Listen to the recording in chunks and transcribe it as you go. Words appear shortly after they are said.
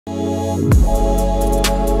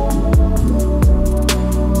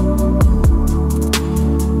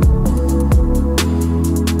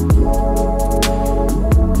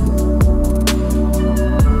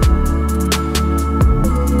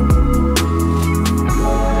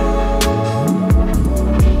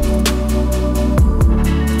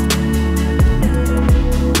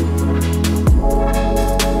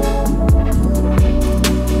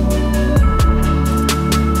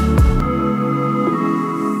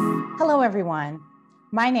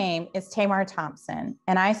My name is Tamar Thompson,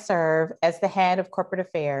 and I serve as the head of corporate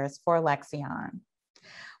affairs for Alexion.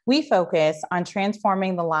 We focus on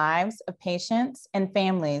transforming the lives of patients and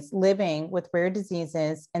families living with rare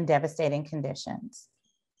diseases and devastating conditions.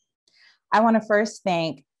 I want to first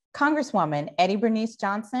thank Congresswoman Eddie Bernice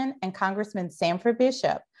Johnson and Congressman Sanford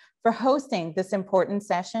Bishop for hosting this important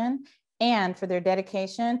session and for their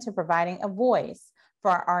dedication to providing a voice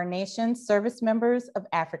for our nation's service members of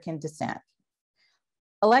African descent.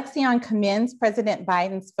 Alexion commends President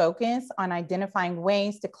Biden's focus on identifying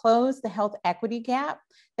ways to close the health equity gap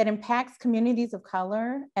that impacts communities of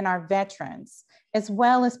color and our veterans, as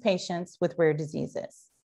well as patients with rare diseases.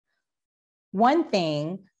 One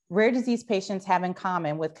thing rare disease patients have in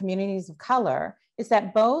common with communities of color is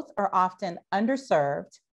that both are often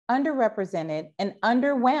underserved, underrepresented, and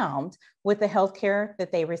underwhelmed with the healthcare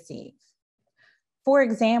that they receive. For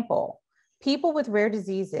example, people with rare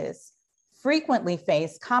diseases frequently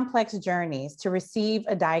face complex journeys to receive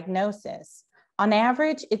a diagnosis. On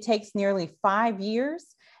average, it takes nearly 5 years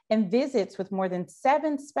and visits with more than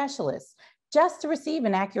 7 specialists just to receive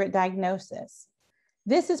an accurate diagnosis.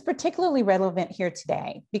 This is particularly relevant here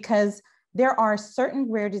today because there are certain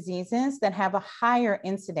rare diseases that have a higher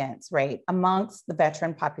incidence rate amongst the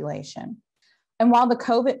veteran population. And while the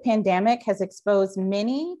COVID pandemic has exposed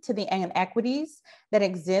many to the inequities that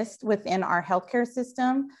exist within our healthcare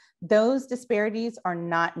system, those disparities are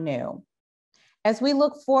not new. As we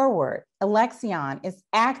look forward, Alexion is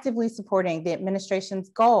actively supporting the administration's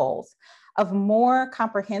goals of more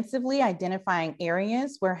comprehensively identifying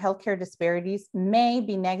areas where healthcare disparities may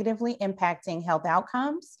be negatively impacting health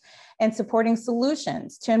outcomes and supporting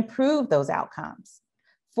solutions to improve those outcomes.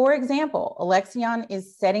 For example, Alexion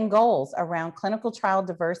is setting goals around clinical trial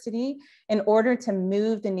diversity in order to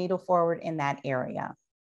move the needle forward in that area.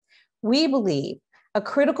 We believe a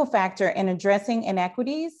critical factor in addressing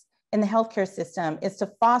inequities in the healthcare system is to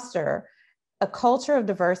foster a culture of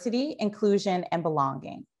diversity, inclusion, and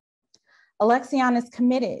belonging. Alexion is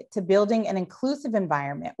committed to building an inclusive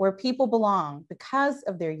environment where people belong because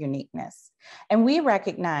of their uniqueness. And we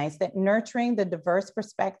recognize that nurturing the diverse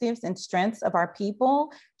perspectives and strengths of our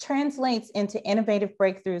people translates into innovative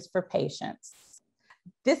breakthroughs for patients.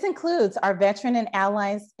 This includes our Veteran and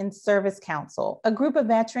Allies in Service Council, a group of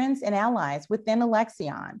veterans and allies within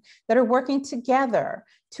Alexion that are working together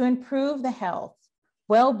to improve the health,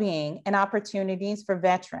 well-being, and opportunities for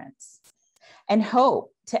veterans, and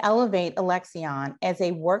hope to elevate Alexion as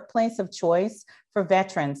a workplace of choice for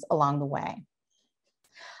veterans along the way.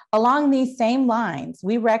 Along these same lines,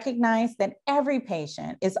 we recognize that every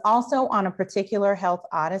patient is also on a particular health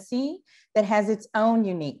odyssey that has its own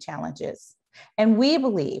unique challenges. And we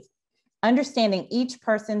believe understanding each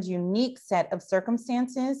person's unique set of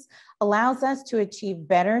circumstances allows us to achieve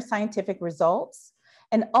better scientific results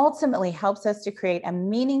and ultimately helps us to create a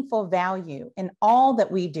meaningful value in all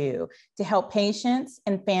that we do to help patients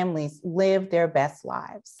and families live their best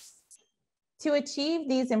lives. To achieve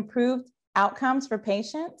these improved outcomes for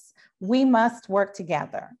patients, we must work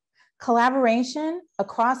together. Collaboration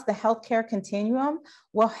across the healthcare continuum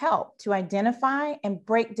will help to identify and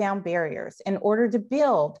break down barriers in order to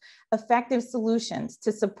build effective solutions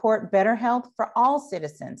to support better health for all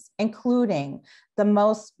citizens, including the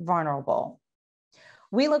most vulnerable.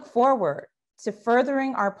 We look forward to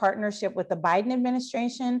furthering our partnership with the Biden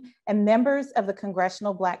administration and members of the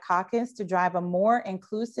Congressional Black Caucus to drive a more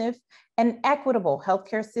inclusive and equitable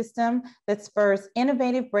healthcare system that spurs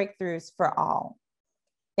innovative breakthroughs for all.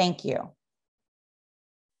 Thank you.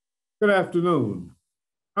 Good afternoon.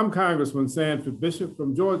 I'm Congressman Sanford Bishop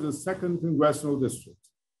from Georgia's 2nd Congressional District.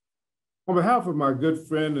 On behalf of my good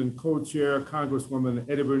friend and co-chair, Congresswoman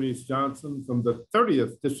Eddie Bernice Johnson from the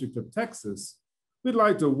 30th District of Texas, we'd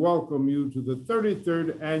like to welcome you to the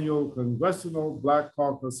 33rd Annual Congressional Black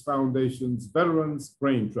Caucus Foundation's Veterans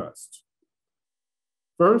Brain Trust.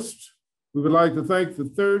 First, we would like to thank the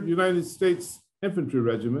 3rd United States Infantry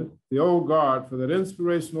Regiment, the Old Guard, for that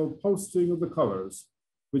inspirational posting of the colors,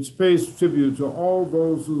 which pays tribute to all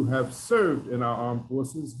those who have served in our armed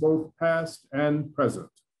forces, both past and present.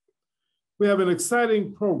 We have an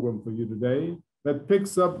exciting program for you today, that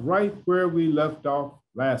picks up right where we left off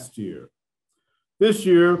last year. This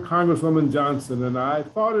year, Congresswoman Johnson and I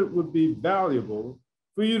thought it would be valuable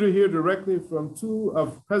for you to hear directly from two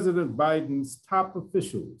of President Biden's top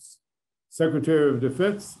officials, Secretary of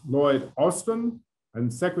Defense Lloyd Austin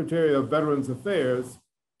and Secretary of Veterans Affairs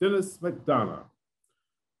Dennis McDonough.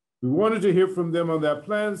 We wanted to hear from them on their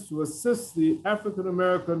plans to assist the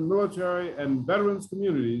African-American military and veterans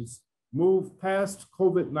communities move past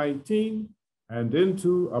COVID-19 and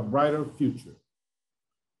into a brighter future.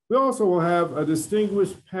 We also will have a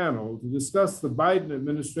distinguished panel to discuss the Biden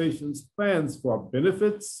administration's plans for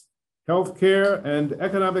benefits, healthcare, and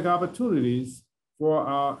economic opportunities for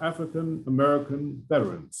our African-American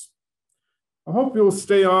veterans. I hope you'll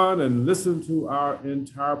stay on and listen to our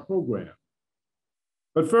entire program.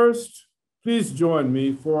 But first, please join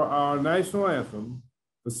me for our national anthem,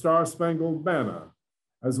 the Star-Spangled Banner,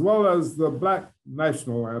 as well as the Black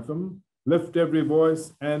national anthem, Lift Every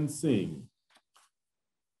Voice and Sing.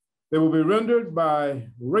 They will be rendered by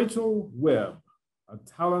Rachel Webb, a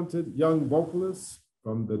talented young vocalist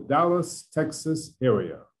from the Dallas, Texas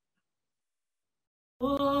area.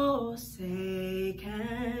 Oh, say,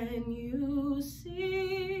 can you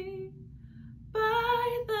see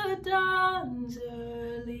by the dawn's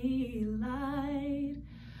early light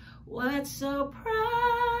what so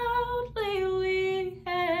proudly we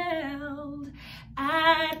held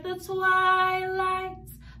at the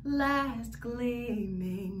twilight's last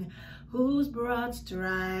gleaming, whose broad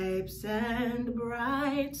stripes and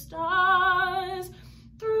bright stars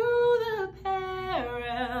through the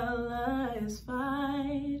perilous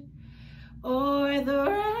fight o'er the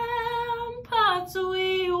ramparts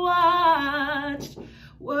we watched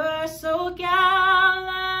were so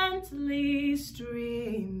gallantly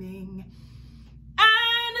streaming,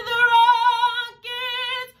 and the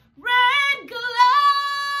rocket's red glare,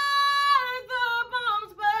 the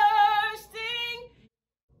bombs bursting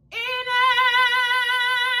in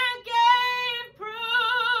air, gave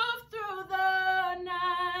proof through the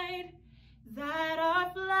night that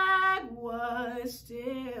our flag was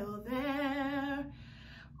still there.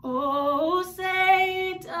 Oh,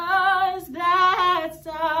 say does that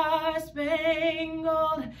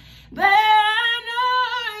star-spangled banner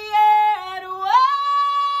yet wave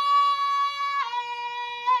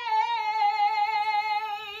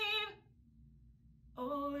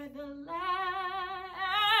o'er the land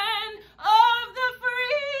of the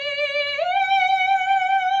free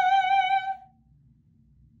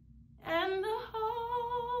and the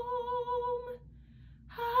home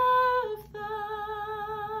of the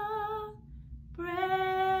brave.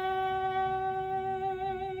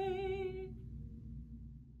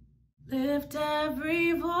 Lift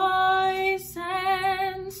every voice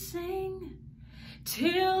and sing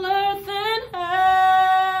till earth and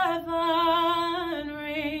heaven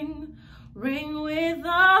ring, ring with the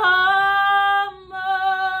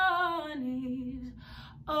harmonies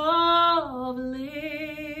of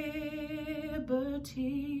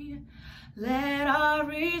liberty. Let our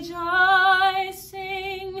rejoicing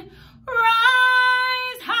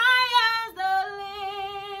rise high as the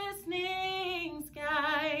listening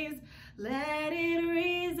skies. Let it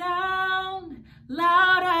resound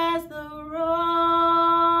loud as the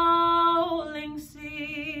rolling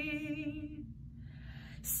sea.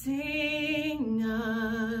 Sing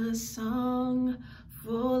a song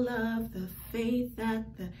full of the faith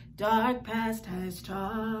that the dark past has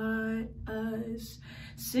taught us.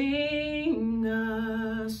 Sing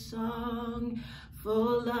a song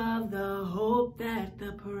full of the hope that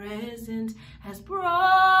the present has brought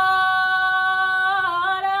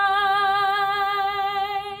us.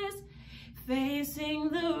 Facing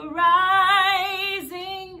the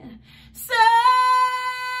rising sun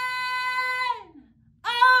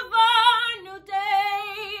of our new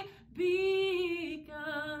day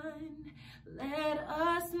begun. Let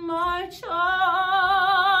us march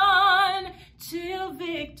on till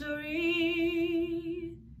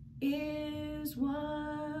victory is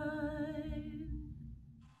won.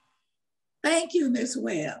 Thank you, Ms.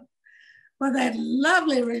 Webb, for that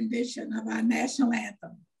lovely rendition of our national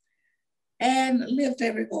anthem, and Lift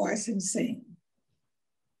Every Voice and Sing.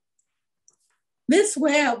 Ms.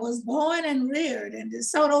 Webb was born and reared in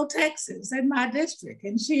DeSoto, Texas, in my district,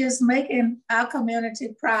 and she is making our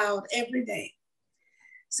community proud every day.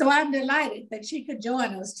 So I'm delighted that she could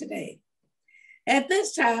join us today. At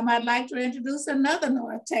this time, I'd like to introduce another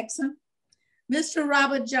North Texan, Mr.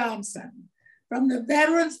 Robert Johnson, from the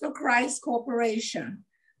Veterans for Christ Corporation,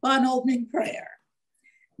 for an opening prayer.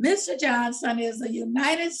 Mr. Johnson is a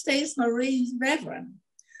United States Marines veteran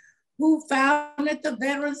who founded the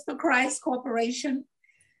Veterans for Christ Corporation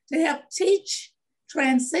to help teach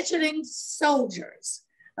transitioning soldiers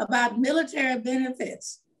about military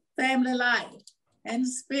benefits, family life, and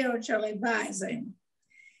spiritual advising.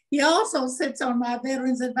 He also sits on my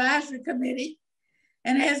Veterans Advisory Committee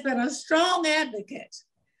and has been a strong advocate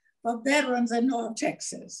for veterans in North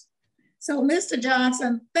Texas. So Mr.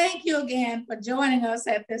 Johnson, thank you again for joining us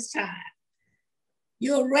at this time.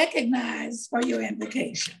 You're recognized for your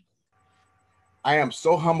invocation. I am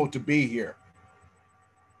so humbled to be here.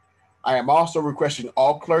 I am also requesting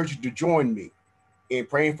all clergy to join me in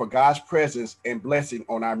praying for God's presence and blessing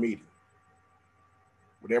on our meeting.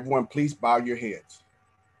 Would everyone please bow your heads?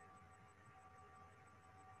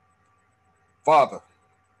 Father,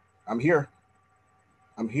 I'm here.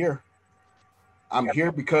 I'm here. I'm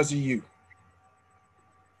here because of you.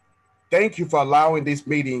 Thank you for allowing this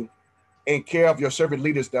meeting and care of your servant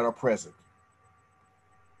leaders that are present.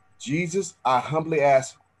 Jesus, I humbly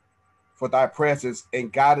ask for thy presence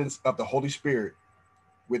and guidance of the Holy Spirit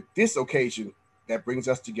with this occasion that brings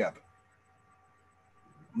us together.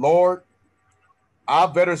 Lord, our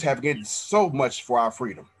veterans have given so much for our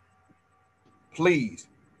freedom. Please,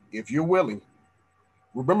 if you're willing,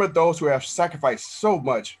 remember those who have sacrificed so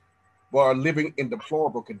much but are living in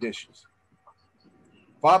deplorable conditions.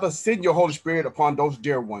 Father, send your Holy Spirit upon those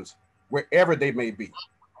dear ones, wherever they may be.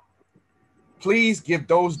 Please give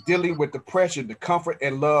those dealing with depression the comfort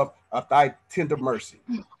and love of thy tender mercy.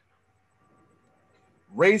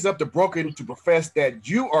 Raise up the broken to profess that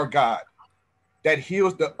you are God, that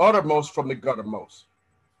heals the uttermost from the guttermost.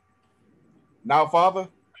 Now, Father,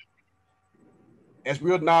 as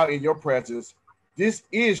we are now in your presence, this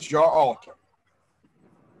is your altar.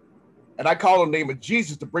 And I call on the name of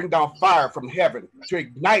Jesus to bring down fire from heaven to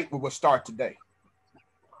ignite what will start today.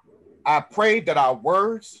 I pray that our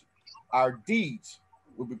words, our deeds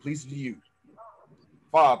will be pleasing to you.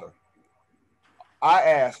 Father, I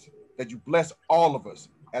ask that you bless all of us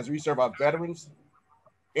as we serve our veterans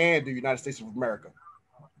and the United States of America.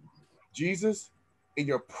 Jesus, in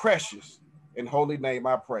your precious and holy name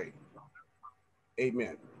I pray.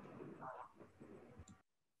 Amen.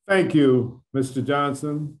 Thank you, Mr.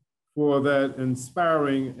 Johnson, for that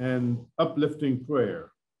inspiring and uplifting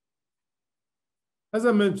prayer. As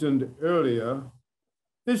I mentioned earlier,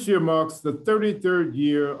 this year marks the 33rd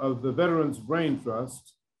year of the Veterans Brain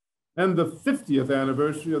Trust and the 50th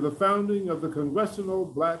anniversary of the founding of the Congressional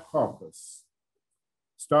Black Caucus.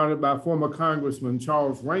 Started by former Congressman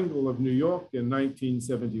Charles Rangel of New York in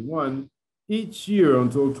 1971, each year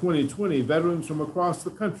until 2020, veterans from across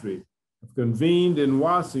the country have convened in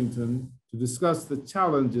Washington to discuss the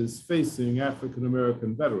challenges facing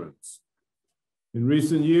African-American veterans. In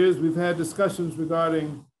recent years, we've had discussions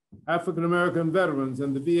regarding African-American veterans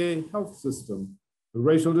and the VA health system, the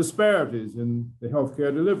racial disparities in the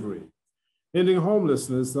healthcare delivery, ending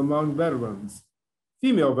homelessness among veterans,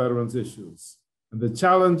 female veterans issues, and the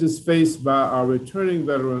challenges faced by our returning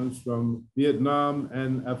veterans from Vietnam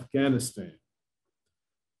and Afghanistan.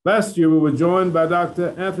 Last year, we were joined by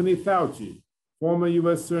Dr. Anthony Fauci, former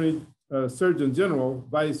U.S. Surgeon General,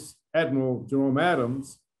 Vice Admiral Jerome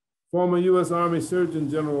Adams, former U.S. Army Surgeon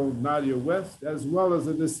General Nadia West, as well as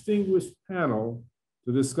a distinguished panel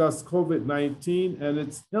to discuss COVID-19 and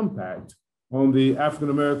its impact on the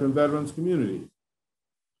African-American veterans community.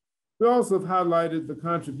 We also have highlighted the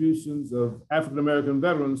contributions of African-American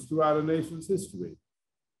veterans throughout our nation's history.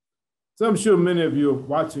 So I'm sure many of you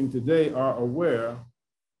watching today are aware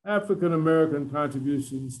African-American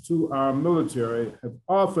contributions to our military have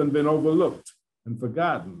often been overlooked and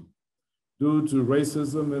forgotten due to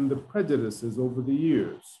racism and the prejudices over the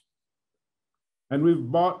years. And we've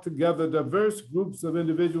brought together diverse groups of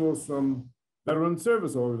individuals from veteran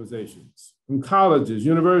service organizations, from colleges,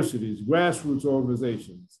 universities, grassroots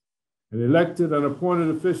organizations, and elected and appointed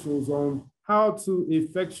officials on how to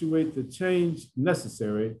effectuate the change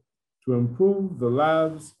necessary to improve the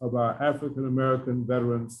lives of our African-American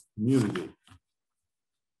veterans community.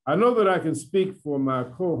 I know that I can speak for my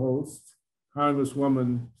co-host,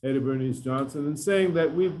 Congresswoman Eddie Bernice Johnson, in saying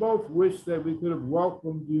that we both wish that we could have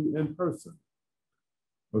welcomed you in person.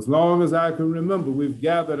 As long as I can remember, we've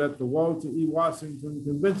gathered at the Walter E. Washington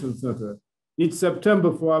Convention Center each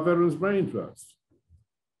September for our Veterans Brain Trust.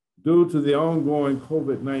 Due to the ongoing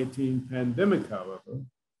COVID-19 pandemic, however,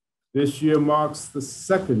 this year marks the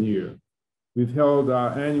second year we've held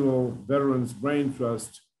our annual Veterans Brain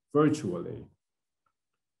Trust virtually.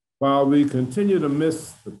 While we continue to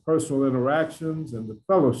miss the personal interactions and the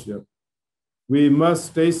fellowship, we must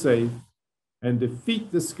stay safe and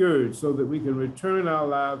defeat the scourge so that we can return our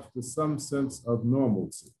lives to some sense of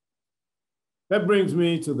normalcy. That brings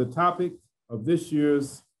me to the topic of this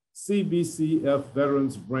year's CBCF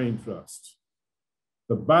Veterans Brain Trust.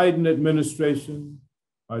 the Biden administration,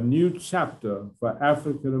 a new chapter for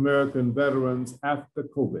African-American veterans after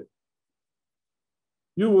COVID.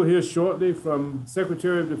 You will hear shortly from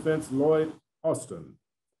Secretary of Defense Lloyd Austin,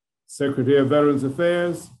 Secretary of Veterans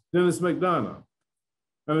Affairs Dennis McDonough,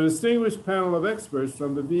 and a distinguished panel of experts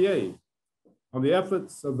from the VA on the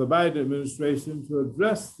efforts of the Biden administration to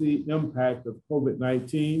address the impact of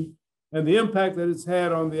COVID-19 and the impact that it's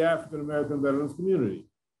had on the African-American veterans community.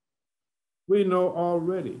 We know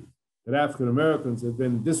already that African Americans have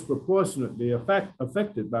been disproportionately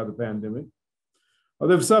affected by the pandemic.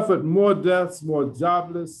 They've suffered more deaths, more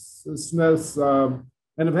joblessness,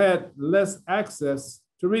 and have had less access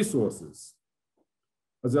to resources.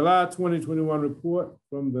 A July 2021 report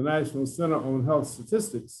from the National Center on Health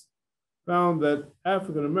Statistics found that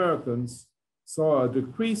African Americans saw a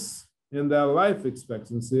decrease in their life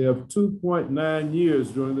expectancy of 2.9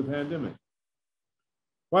 years during the pandemic.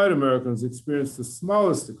 White Americans experienced the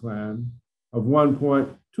smallest decline of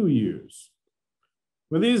 1.2 years.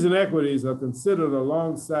 When these inequities are considered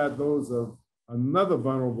alongside those of another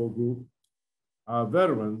vulnerable group, our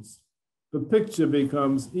veterans, the picture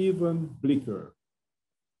becomes even bleaker.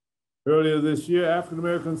 Earlier this year,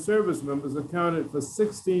 African-American service members accounted for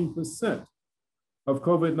 16% of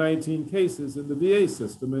COVID-19 cases in the VA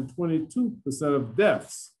system and 22% of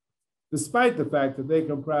deaths, despite the fact that they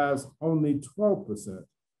comprise only 12%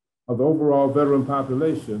 of the overall veteran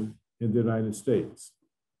population in the United States.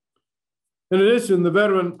 In addition, the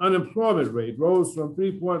veteran unemployment rate rose from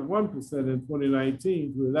 3.1% in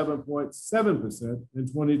 2019 to 11.7% in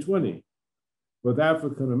 2020, with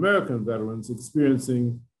African-American veterans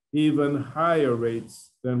experiencing even higher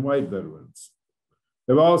rates than white veterans.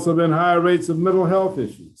 There have also been higher rates of mental health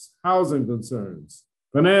issues, housing concerns,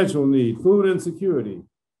 financial need, food insecurity,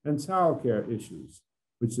 and childcare issues,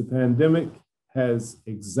 which the pandemic has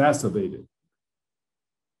exacerbated.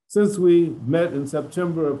 Since we met in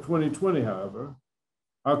September of 2020, however,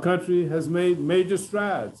 our country has made major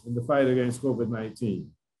strides in the fight against COVID-19.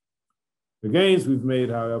 The gains we've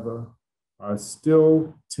made, however, are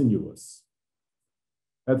still tenuous.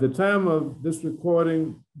 At the time of this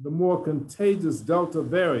recording, the more contagious Delta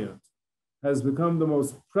variant has become the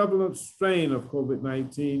most prevalent strain of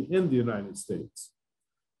COVID-19 in the United States.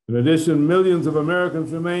 In addition, millions of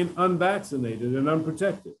Americans remain unvaccinated and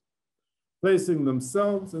unprotected, placing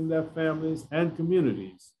themselves and their families and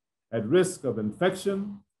communities at risk of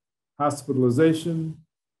infection, hospitalization,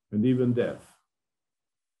 and even death.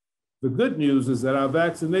 The good news is that our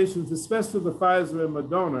vaccinations, especially the Pfizer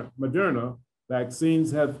and Moderna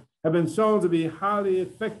vaccines, have been shown to be highly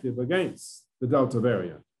effective against the Delta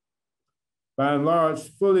variant. By and large,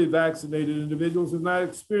 fully vaccinated individuals have not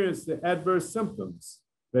experienced the adverse symptoms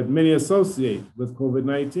that many associate with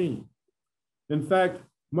COVID-19. In fact,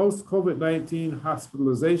 most COVID-19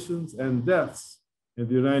 hospitalizations and deaths in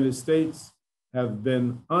the United States have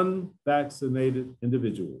been unvaccinated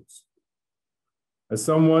individuals. As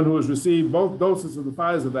someone who has received both doses of the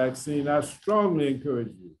Pfizer vaccine, I strongly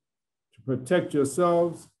encourage you to protect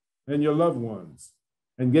yourselves and your loved ones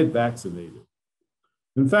and get vaccinated.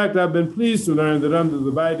 In fact, I've been pleased to learn that under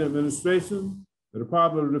the Biden administration, the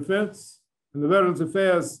Department of Defense and the Veterans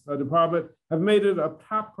Affairs Department have made it a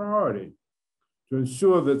top priority to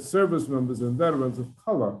ensure that service members and veterans of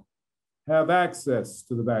color have access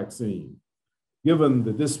to the vaccine, given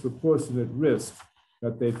the disproportionate risk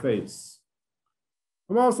that they face.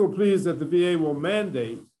 I'm also pleased that the VA will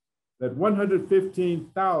mandate that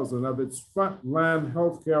 115,000 of its frontline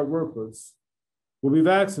healthcare workers will be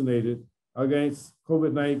vaccinated against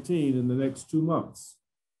COVID-19 in the next 2 months.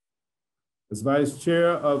 As Vice Chair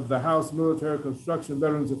of the House Military Construction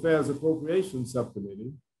Veterans Affairs Appropriations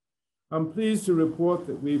Subcommittee, I'm pleased to report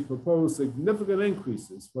that we've proposed significant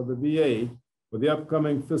increases for the VA for the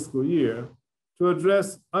upcoming fiscal year to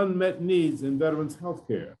address unmet needs in veterans'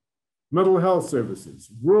 healthcare, mental health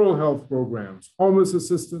services, rural health programs, homeless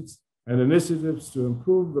assistance, and initiatives to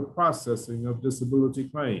improve the processing of disability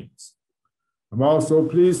claims. I'm also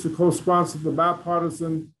pleased to co-sponsor the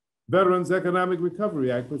bipartisan Veterans Economic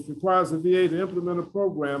Recovery Act, which requires the VA to implement a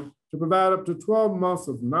program to provide up to 12 months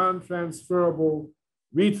of non-transferable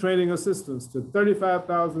retraining assistance to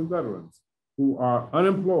 35,000 veterans who are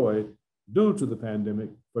unemployed due to the pandemic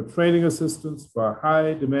for training assistance for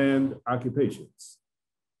high-demand occupations.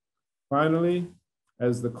 Finally,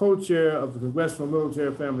 as the co-chair of the Congressional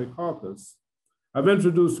Military Family Caucus, I've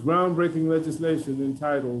introduced groundbreaking legislation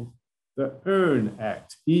entitled the EARN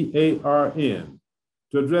Act, E-A-R-N,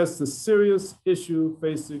 to address the serious issue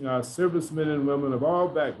facing our servicemen and women of all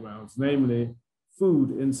backgrounds, namely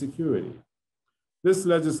food insecurity. This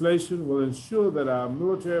legislation will ensure that our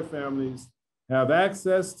military families have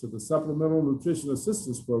access to the Supplemental Nutrition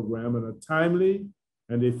Assistance Program in a timely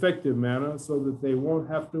and effective manner so that they won't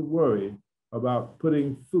have to worry about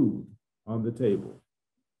putting food on the table.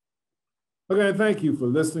 Again, thank you for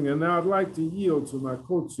listening. And now I'd like to yield to my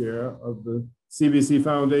co-chair of the CBC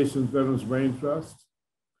Foundation's Veterans Brain Trust,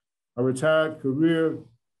 a retired career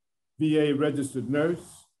VA registered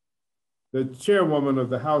nurse, the chairwoman of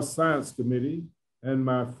the House Science Committee, and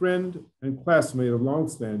my friend and classmate of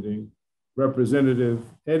longstanding, Representative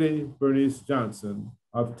Eddie Bernice Johnson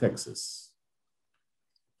of Texas.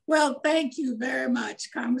 Well, thank you very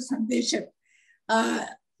much, Congressman Bishop, for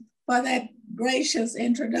that gracious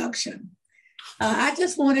introduction. I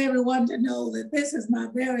just want everyone to know that this is my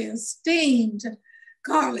very esteemed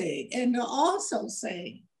colleague, and to also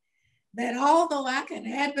say that although I can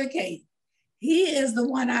advocate, he is the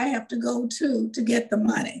one I have to go to get the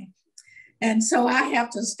money. And so I have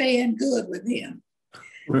to stay in good with him.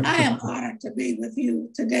 I am honored to be with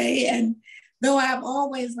you today. And though I've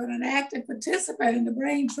always been an active participant in the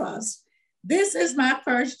Brain Trust, this is my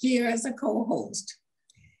first year as a co-host.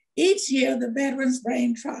 Each year, the Veterans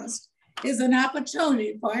Brain Trust is an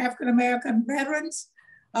opportunity for African-American veterans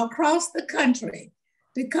across the country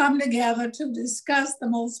to come together to discuss the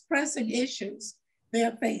most pressing issues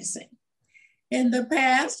they're facing. In the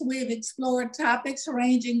past, we've explored topics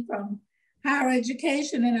ranging from higher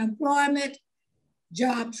education and employment,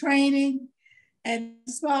 job training, and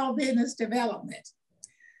small business development,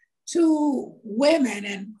 to women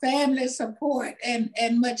and family support, and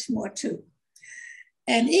much more too.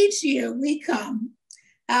 And each year we come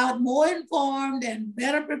out more informed and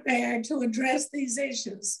better prepared to address these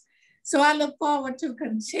issues. So I look forward to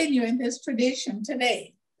continuing this tradition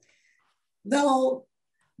today. Though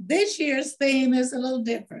this year's theme is a little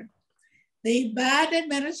different. The Biden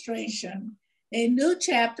administration, a new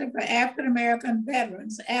chapter for African-American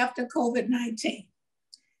veterans after COVID-19.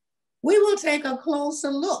 We will take a closer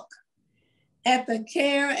look at the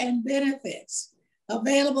care and benefits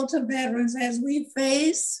available to veterans as we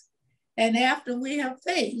face and after we have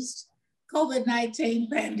faced COVID-19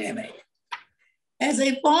 pandemic. As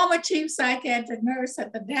a former chief psychiatric nurse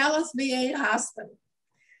at the Dallas VA hospital,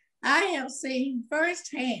 I have seen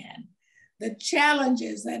firsthand the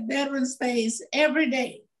challenges that veterans face every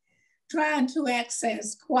day trying to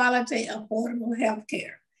access quality, affordable health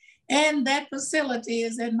care. And that facility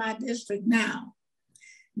is in my district now.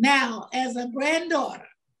 Now, as a granddaughter,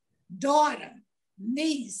 daughter,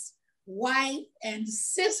 niece, wife, and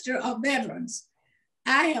sister of veterans,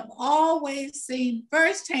 I have always seen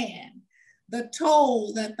firsthand the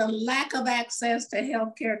toll that the lack of access to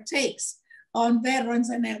healthcare takes on veterans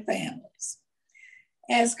and their families.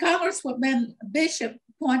 As Congresswoman Bishop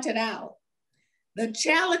pointed out, the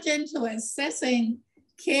challenge into assessing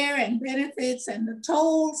care and benefits and the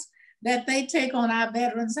tolls that they take on our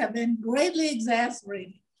veterans have been greatly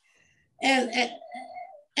exacerbated as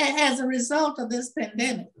a result of this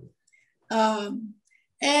pandemic.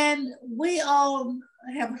 And we all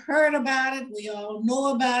have heard about it, we all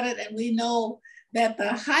know about it, and we know that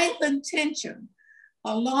the heightened tension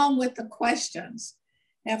along with the questions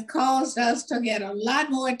have caused us to get a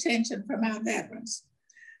lot more attention from our veterans.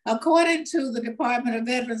 According to the Department of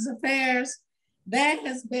Veterans Affairs, there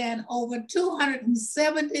has been over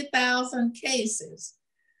 270,000 cases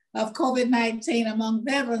of COVID-19 among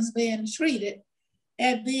veterans being treated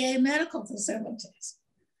at VA medical facilities.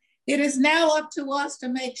 It is now up to us to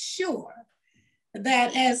make sure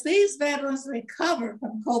that as these veterans recover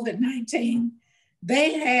from COVID-19,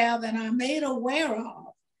 they have and are made aware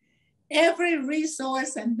of every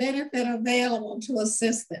resource and benefit available to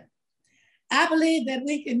assist them. I believe that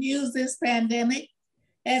we can use this pandemic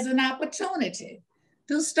as an opportunity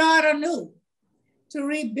to start anew, to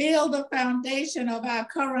rebuild the foundation of our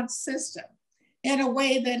current system in a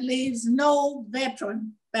way that leaves no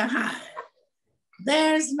veteran behind.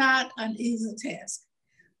 There's not an easy task.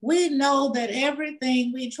 We know that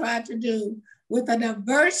everything we try to do with a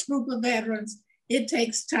diverse group of veterans, it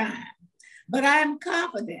takes time. But I'm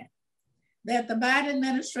confident that the Biden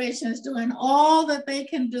administration is doing all that they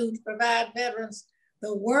can do to provide veterans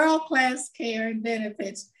the world-class care and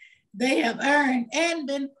benefits they have earned and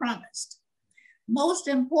been promised. Most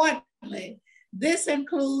importantly, this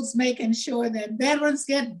includes making sure that veterans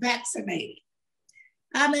get vaccinated.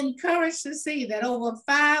 I'm encouraged to see that over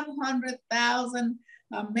 500,000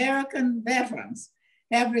 American veterans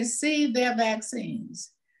have received their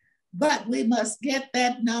vaccines, but we must get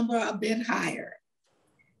that number a bit higher.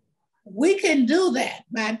 We can do that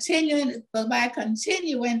by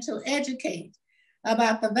continuing to educate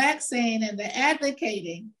about the vaccine and the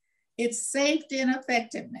advocating its safety and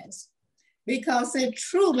effectiveness. because it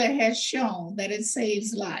truly has shown that it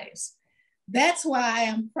saves lives. That's why I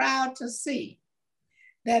am proud to see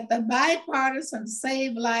that the bipartisan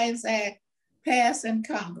Save Lives Act passed in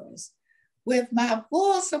Congress with my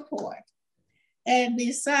full support and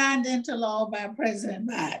be signed into law by President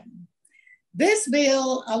Biden. This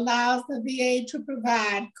bill allows the VA to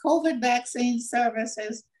provide COVID vaccine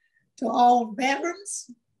services to all veterans,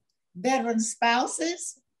 veteran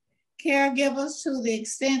spouses, caregivers to the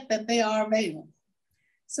extent that they are available.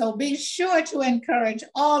 So be sure to encourage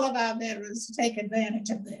all of our veterans to take advantage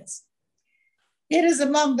of this. It is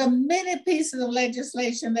among the many pieces of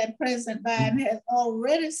legislation that President Biden has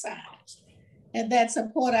already signed and that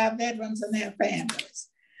support our veterans and their families.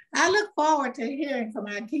 I look forward to hearing from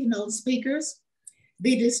our keynote speakers,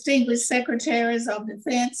 the distinguished secretaries of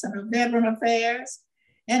Defense and of Veteran Affairs,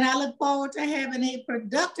 and I look forward to having a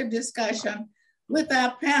productive discussion with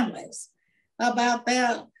our panelists about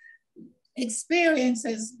their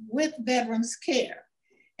experiences with veterans care.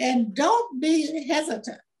 And don't be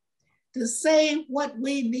hesitant to say what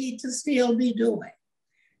we need to still be doing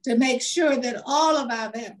to make sure that all of our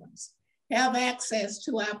veterans have access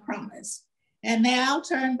to our promise. And now I'll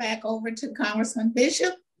turn back over to Congressman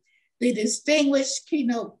Bishop, the distinguished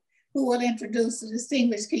keynote, who will introduce the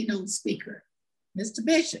distinguished keynote speaker. Mr.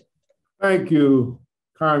 Bishop. Thank you,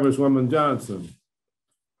 Congresswoman Johnson.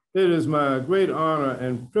 It is my great honor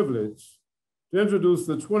and privilege to introduce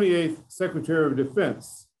the 28th Secretary of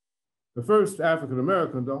Defense, the first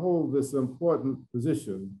African-American to hold this important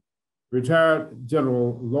position, retired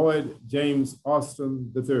General Lloyd James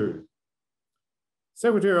Austin III.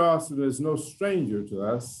 Secretary Austin is no stranger to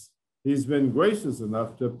us. He's been gracious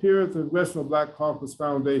enough to appear at the Congressional Black Caucus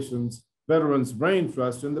Foundation's Veterans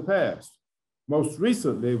BRAINTRUST in the past, most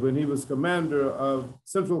recently when he was commander of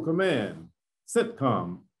Central Command,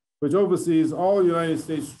 CENTCOM, which oversees all United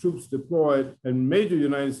States troops deployed in major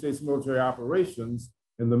United States military operations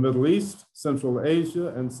in the Middle East, Central Asia,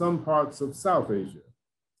 and some parts of South Asia.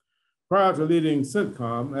 Prior to leading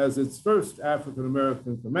CENTCOM as its first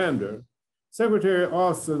African-American commander, Secretary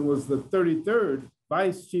Austin was the 33rd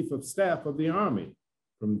Vice Chief of Staff of the Army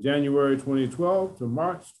from January 2012 to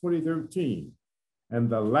March 2013, and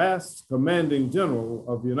the last commanding general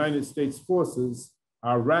of the United States Forces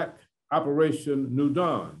Iraq Operation New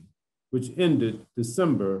Dawn, which ended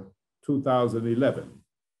December 2011.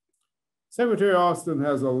 Secretary Austin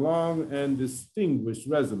has a long and distinguished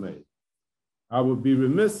resume. I would be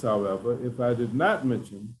remiss, however, if I did not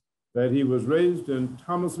mention that he was raised in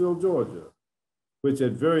Thomasville, Georgia, which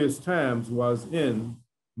at various times was in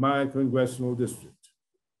my congressional district.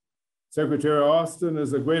 Secretary Austin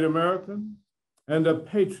is a great American and a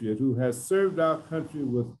patriot who has served our country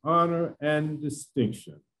with honor and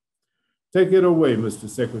distinction. Take it away, Mr.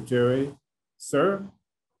 Secretary. Sir?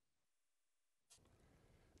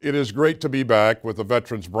 It is great to be back with the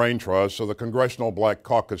Veterans BRAINTRUST of the Congressional Black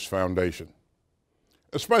Caucus Foundation,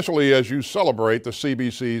 especially as you celebrate the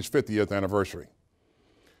CBC's 50th anniversary.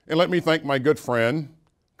 And let me thank my good friend,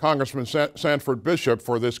 Congressman Sanford Bishop,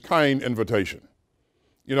 for this kind invitation.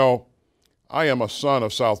 You know, I am a son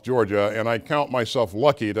of South Georgia, and I count myself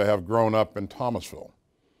lucky to have grown up in Thomasville,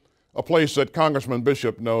 a place that Congressman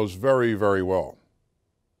Bishop knows very, very well.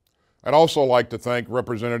 I'd also like to thank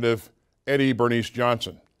Representative Eddie Bernice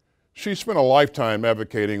Johnson. She spent a lifetime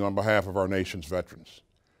advocating on behalf of our nation's veterans.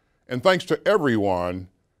 And thanks to everyone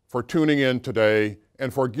for tuning in today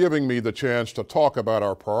and for giving me the chance to talk about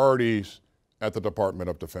our priorities at the Department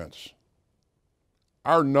of Defense.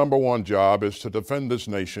 Our number one job is to defend this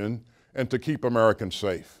nation and to keep Americans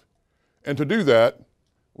safe. And to do that,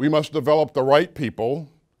 we must develop the right people,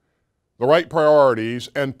 the right priorities,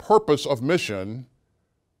 and purpose of mission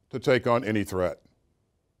to take on any threat.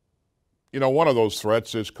 You know, one of those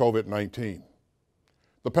threats is COVID-19.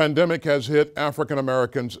 The pandemic has hit African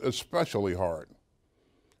Americans especially hard.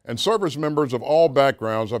 And service members of all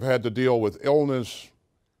backgrounds have had to deal with illness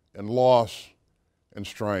and loss and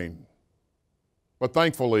strain. But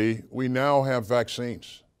thankfully, we now have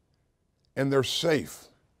vaccines, and they're safe,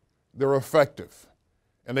 they're effective,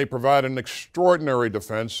 and they provide an extraordinary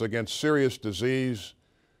defense against serious disease,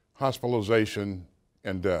 hospitalization,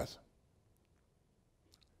 and death.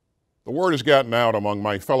 The word has gotten out among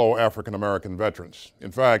my fellow African American veterans.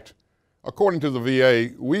 In fact, according to the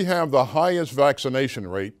VA, we have the highest vaccination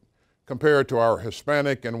rate compared to our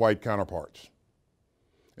Hispanic and white counterparts.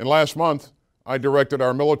 And last month, I directed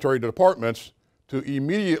our military departments to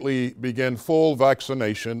immediately begin full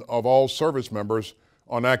vaccination of all service members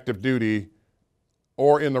on active duty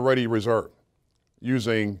or in the ready reserve,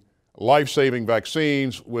 using life-saving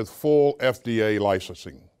vaccines with full FDA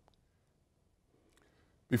licensing.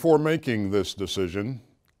 Before making this decision,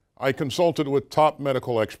 I consulted with top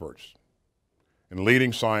medical experts and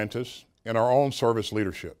leading scientists in our own service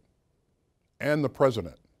leadership and the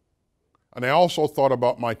President. And I also thought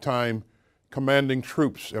about my time commanding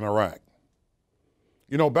troops in Iraq.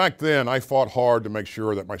 You know, back then I fought hard to make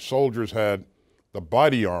sure that my soldiers had the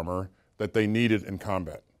body armor that they needed in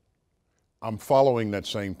combat. I'm following that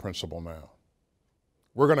same principle now.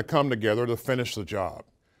 We're going to come together to finish the job,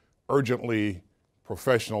 urgently,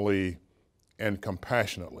 professionally, and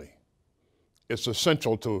compassionately. It's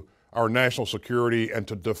essential to our national security and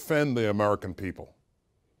to defend the American people.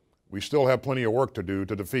 We still have plenty of work to do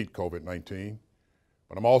to defeat COVID-19,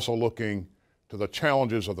 but I'm also looking to the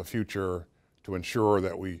challenges of the future to ensure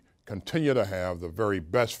that we continue to have the very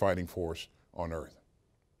best fighting force on earth.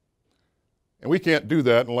 And we can't do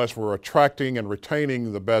that unless we're attracting and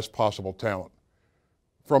retaining the best possible talent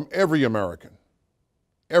from every American,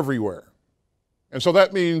 everywhere. And so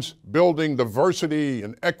that means building diversity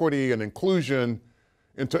and equity and inclusion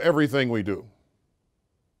into everything we do.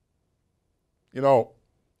 You know,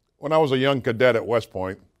 when I was a young cadet at West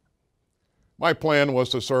Point, my plan was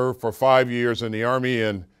to serve for 5 years in the Army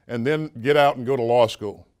and then get out and go to law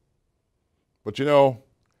school. But you know,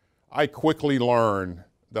 I quickly learned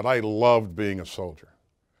that I loved being a soldier.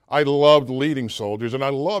 I loved leading soldiers and I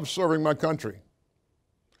loved serving my country.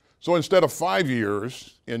 So instead of 5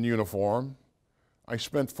 years in uniform, I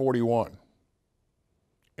spent 41.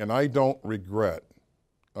 And I don't regret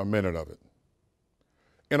a minute of it.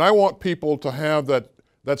 And I want people to have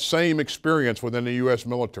that same experience within the U.S.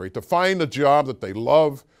 military, to find a job that they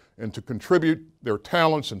love and to contribute their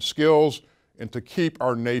talents and skills and to keep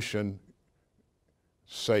our nation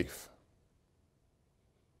safe.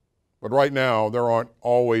 But right now, there aren't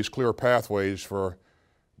always clear pathways for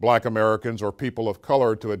Black Americans or people of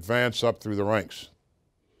color to advance up through the ranks.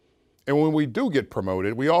 And when we do get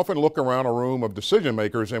promoted, we often look around a room of decision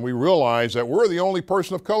makers and we realize that we're the only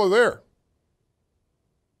person of color there.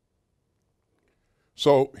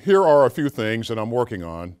 So here are a few things that I'm working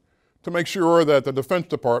on to make sure that the Defense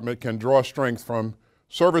Department can draw strength from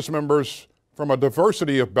service members from a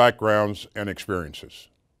diversity of backgrounds and experiences.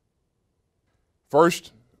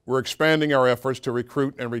 First, we're expanding our efforts to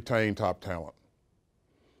recruit and retain top talent.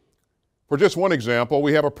 For just one example,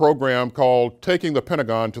 we have a program called Taking the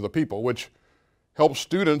Pentagon to the People, which helps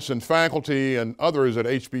students and faculty and others at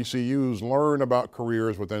HBCUs learn about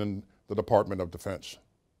careers within the Department of Defense.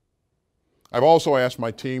 I've also asked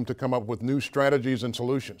my team to come up with new strategies and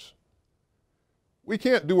solutions. We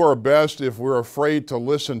can't do our best if we're afraid to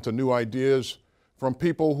listen to new ideas from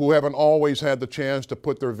people who haven't always had the chance to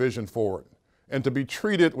put their vision forward and to be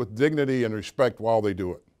treated with dignity and respect while they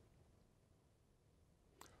do it.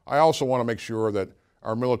 I also want to make sure that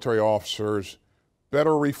our military officers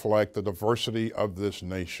better reflect the diversity of this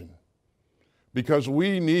nation, because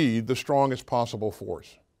we need the strongest possible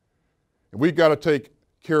force. And we've got to take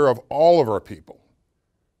care of all of our people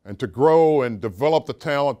and to grow and develop the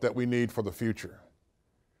talent that we need for the future,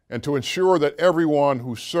 and to ensure that everyone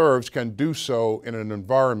who serves can do so in an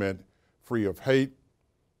environment free of hate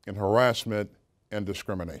and harassment and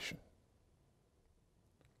discrimination.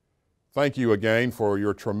 Thank you again for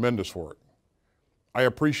your tremendous work. I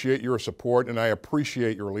appreciate your support and I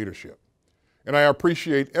appreciate your leadership. And I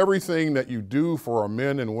appreciate everything that you do for our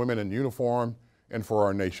men and women in uniform and for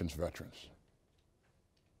our nation's veterans.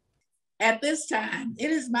 At this time,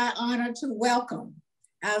 it is my honor to welcome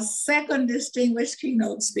our second distinguished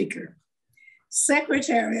keynote speaker,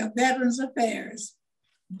 Secretary of Veterans Affairs,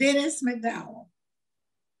 Dennis McDowell.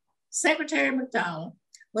 Secretary McDowell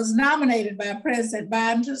was nominated by President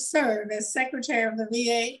Biden to serve as Secretary of the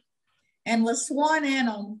VA and was sworn in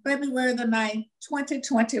on February the 9th,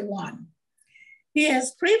 2021. He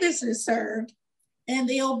has previously served in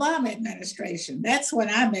the Obama administration. That's when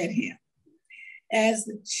I met him. As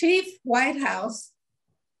the White House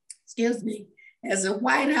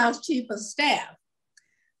Chief of Staff,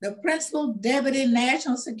 the Principal Deputy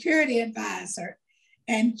National Security Advisor,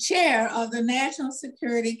 and Chair of the National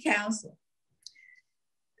Security Council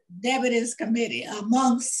Deputies Committee,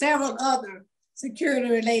 among several other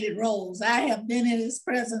security-related roles. I have been in his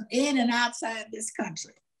presence in and outside this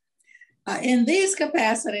country. In these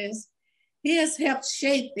capacities, he has helped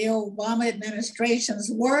shape the Obama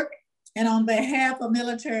administration's work and on behalf of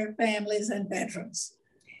military families and veterans.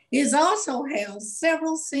 He has also held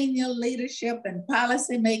several senior leadership and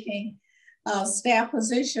policymaking staff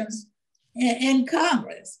positions in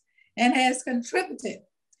Congress and has contributed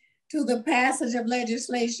to the passage of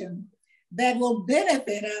legislation that will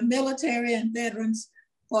benefit our military and veterans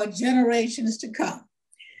for generations to come.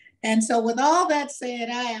 And so with all that said,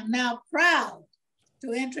 I am now proud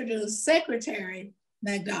to introduce Secretary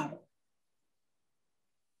McDonald.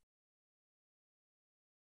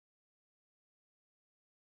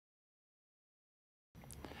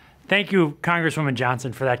 Thank you, Congresswoman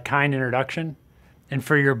Johnson, for that kind introduction and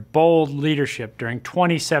for your bold leadership during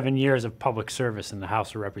 27 years of public service in the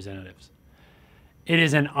House of Representatives. It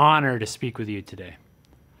is an honor to speak with you today.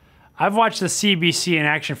 I've watched the CBC in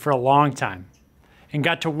action for a long time and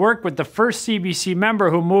got to work with the first CBC member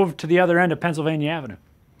who moved to the other end of Pennsylvania Avenue.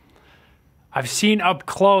 I've seen up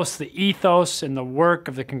close the ethos and the work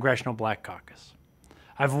of the Congressional Black Caucus.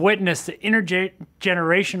 I've witnessed the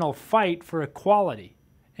intergenerational fight for equality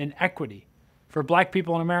and equity for Black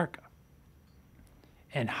people in America,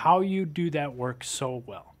 and how you do that work so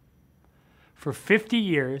well. For 50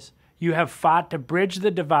 years, you have fought to bridge the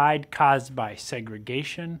divide caused by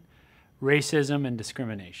segregation, racism, and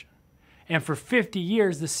discrimination. And for 50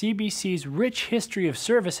 years, the CBC's rich history of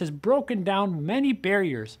service has broken down many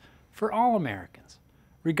barriers for all Americans,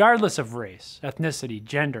 regardless of race, ethnicity,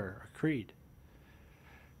 gender, or creed.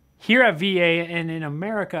 Here at VA and in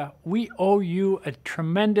America, we owe you a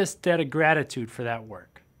tremendous debt of gratitude for that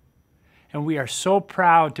work. And we are so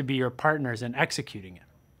proud to be your partners in executing it.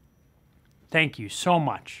 Thank you so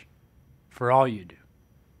much for all you do.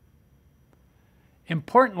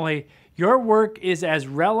 Importantly, your work is as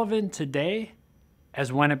relevant today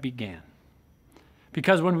as when it began.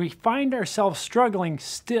 Because when we find ourselves struggling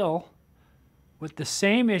still with the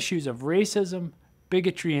same issues of racism,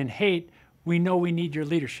 bigotry, and hate, we know we need your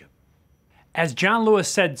leadership. As John Lewis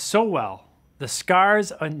said so well, the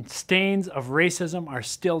scars and stains of racism are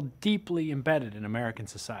still deeply embedded in American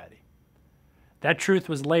society. That truth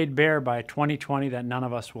was laid bare by 2020 that none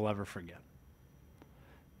of us will ever forget.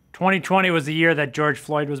 2020 was the year that George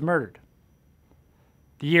Floyd was murdered.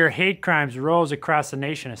 The year hate crimes rose across the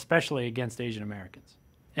nation, especially against Asian Americans.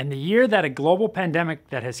 And the year that a global pandemic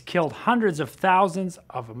that has killed hundreds of thousands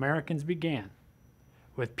of Americans began,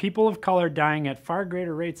 with people of color dying at far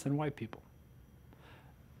greater rates than white people.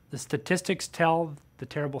 The statistics tell the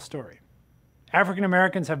terrible story. African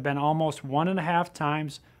Americans have been almost 1.5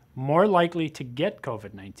 times more likely to get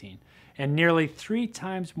COVID-19 and nearly 3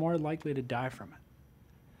 times more likely to die from it.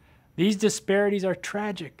 These disparities are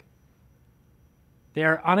tragic. They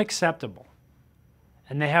are unacceptable.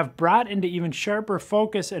 And they have brought into even sharper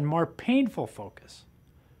focus and more painful focus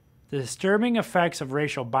the disturbing effects of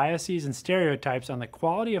racial biases and stereotypes on the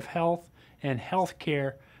quality of health and health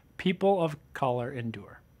care people of color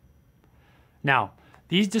endure. Now,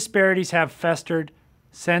 these disparities have festered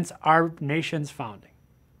since our nation's founding.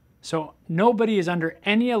 So nobody is under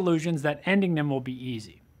any illusions that ending them will be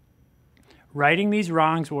easy. Righting these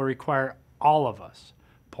wrongs will require all of us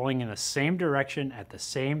pulling in the same direction at the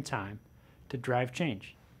same time to drive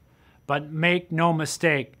change. But make no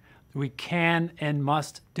mistake, we can and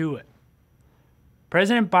must do it.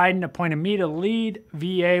 President Biden appointed me to lead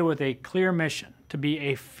VA with a clear mission to be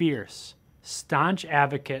a fierce, staunch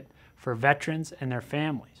advocate for veterans and their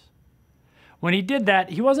families. When he did that,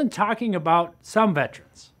 he wasn't talking about some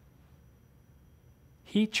veterans.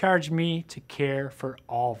 He charged me to care for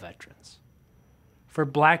all veterans. For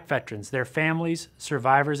Black veterans, their families,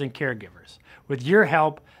 survivors, and caregivers. With your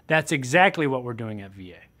help, that's exactly what we're doing at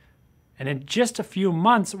VA. And in just a few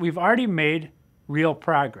months, we've already made real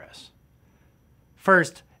progress.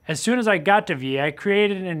 First, as soon as I got to VA, I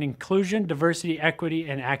created an Inclusion, Diversity, Equity,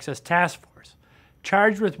 and Access Task Force,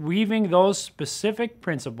 charged with weaving those specific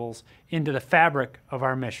principles into the fabric of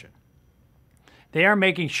our mission. They are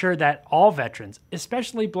making sure that all veterans,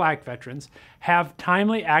 especially Black veterans, have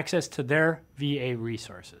timely access to their VA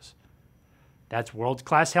resources. That's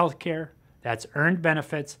world-class health care, that's earned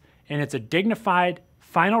benefits, and it's a dignified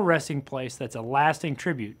final resting place that's a lasting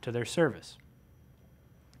tribute to their service.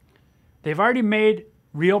 They've already made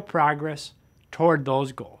real progress toward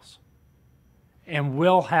those goals, and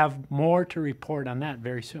we'll have more to report on that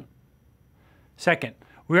very soon. Second,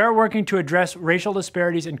 we are working to address racial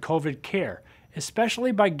disparities in COVID care,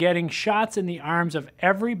 especially by getting shots in the arms of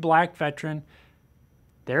every Black veteran,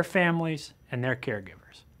 their families, and their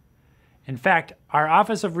caregivers. In fact, our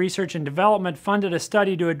Office of Research and Development funded a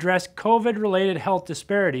study to address COVID-related health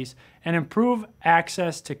disparities and improve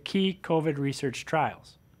access to key COVID research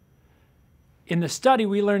trials. In the study,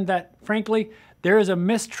 we learned that, frankly, there is a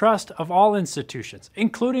mistrust of all institutions,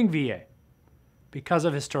 including VA, because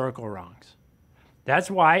of historical wrongs.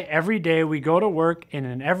 That's why every day we go to work and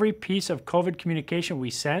in every piece of COVID communication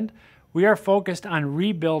we send, we are focused on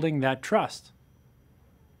rebuilding that trust.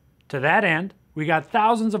 To that end, we got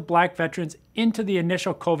thousands of Black veterans into the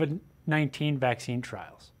initial COVID-19 vaccine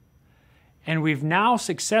trials. and we've now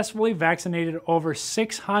successfully vaccinated over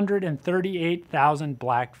 638,000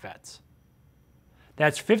 Black vets.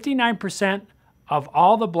 That's 59% of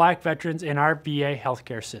all the Black veterans in our VA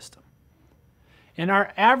healthcare system. And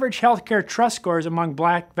our average healthcare trust scores among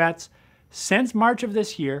Black vets since March of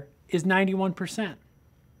this year is 91%.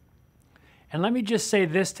 And let me just say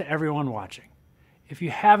this to everyone watching. If you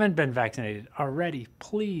haven't been vaccinated already,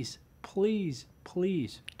 please, please,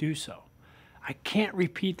 please do so. I can't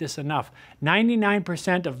repeat this enough.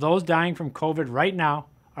 99% of those dying from COVID right now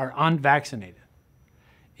are unvaccinated.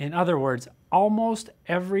 In other words, almost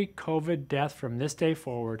every COVID death from this day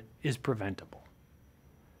forward is preventable.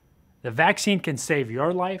 The vaccine can save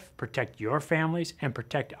your life, protect your families, and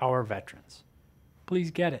protect our veterans.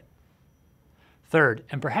 Please get it. Third,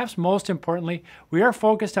 and perhaps most importantly, we are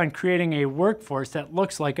focused on creating a workforce that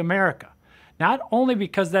looks like America, not only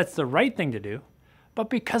because that's the right thing to do, but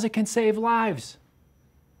because it can save lives.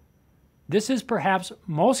 This is perhaps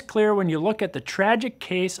most clear when you look at the tragic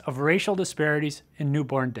case of racial disparities in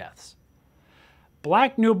newborn deaths.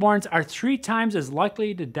 Black newborns are 3 times as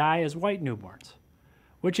likely to die as white newborns,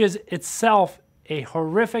 which is itself a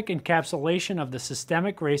horrific encapsulation of the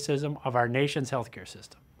systemic racism of our nation's healthcare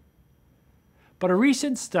system. But a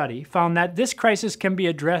recent study found that this crisis can be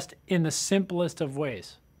addressed in the simplest of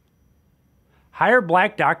ways. Hire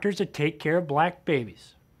Black doctors to take care of Black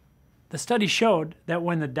babies. The study showed that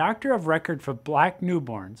when the doctor of record for Black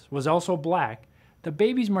newborns was also Black, the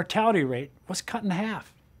baby's mortality rate was cut in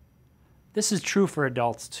half. This is true for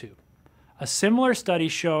adults too. A similar study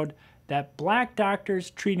showed that Black doctors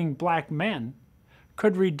treating Black men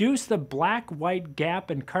could reduce the Black-white gap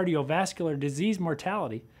in cardiovascular disease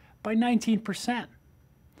mortality by 19%.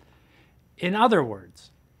 In other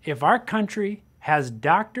words, if our country has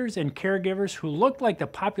doctors and caregivers who look like the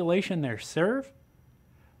population they serve,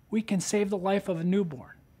 we can save the life of a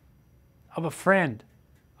newborn, of a friend,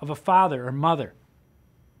 of a father or mother,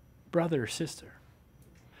 brother or sister.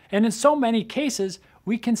 And in so many cases,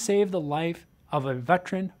 we can save the life of a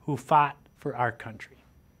veteran who fought for our country.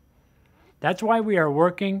 That's why we are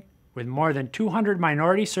working with more than 200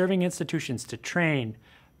 minority-serving institutions to train,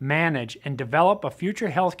 manage, and develop a future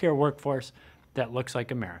healthcare workforce that looks like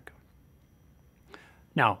America.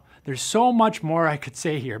 Now, there's so much more I could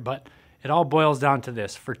say here, but it all boils down to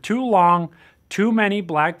this. For too long, too many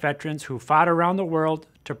Black veterans who fought around the world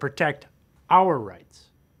to protect our rights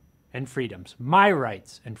and freedoms, my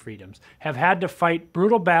rights and freedoms, have had to fight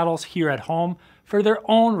brutal battles here at home for their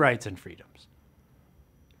own rights and freedoms.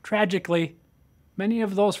 Tragically, many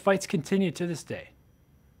of those fights continue to this day.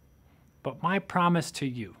 But my promise to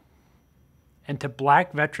you and to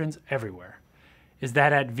Black veterans everywhere is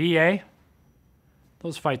that at VA,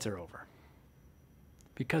 those fights are over.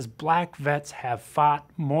 Because Black vets have fought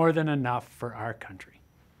more than enough for our country.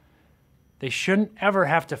 They shouldn't ever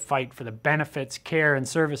have to fight for the benefits, care, and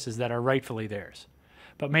services that are rightfully theirs.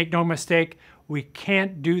 But make no mistake, we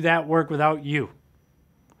can't do that work without you.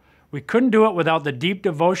 We couldn't do it without the deep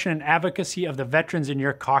devotion and advocacy of the veterans in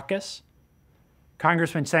your caucus,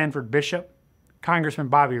 Congressman Sanford Bishop, Congressman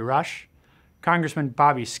Bobby Rush, Congressman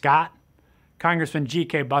Bobby Scott, Congressman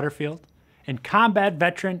G.K. Butterfield, and combat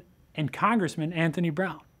veteran and Congressman Anthony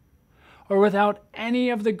Brown, or without any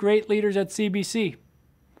of the great leaders at CBC.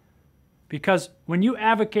 Because when you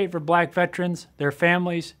advocate for Black veterans, their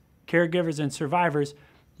families, caregivers, and survivors,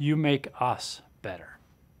 you make us better.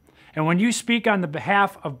 And when you speak on the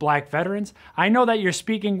behalf of Black veterans, I know that you're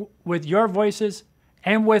speaking with your voices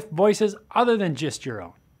and with voices other than just your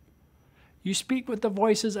own. You speak with the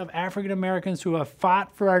voices of African Americans who have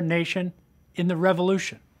fought for our nation in the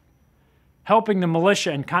Revolution, helping the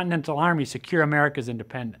militia and Continental Army secure America's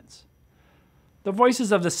independence. The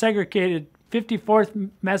voices of the segregated 54th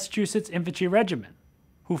Massachusetts Infantry Regiment,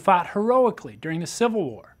 who fought heroically during the Civil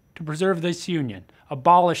War to preserve this union,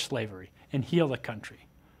 abolish slavery, and heal the country.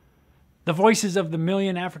 The voices of the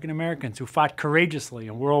million African Americans who fought courageously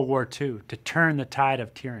in World War II to turn the tide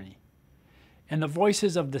of tyranny. And the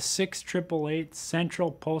voices of the 6,888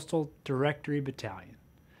 Central Postal Directory Battalion,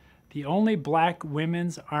 the only Black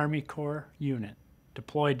Women's Army Corps unit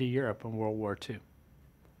deployed to Europe in World War II.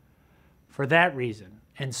 For that reason,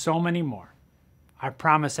 and so many more, I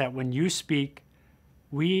promise that when you speak,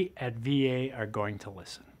 we at VA are going to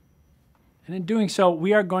listen. And in doing so,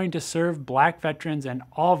 we are going to serve Black veterans and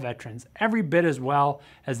all veterans every bit as well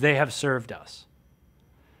as they have served us.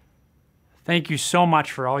 Thank you so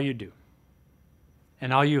much for all you do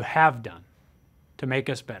and all you have done to make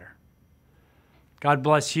us better. God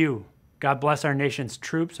bless you. God bless our nation's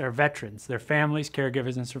troops, our veterans, their families,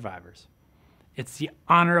 caregivers, and survivors. It's the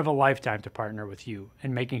honor of a lifetime to partner with you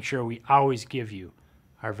in making sure we always give you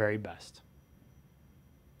our very best.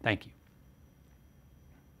 Thank you.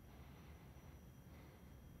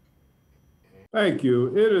 Thank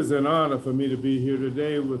you. It is an honor for me to be here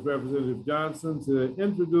today with Representative Johnson to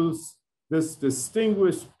introduce this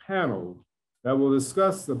distinguished panel that will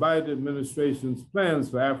discuss the Biden administration's plans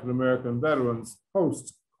for African-American veterans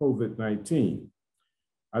post-COVID-19.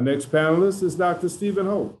 Our next panelist is Dr. Stephen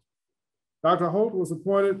Holt. Dr. Holt was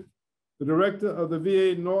appointed the director of the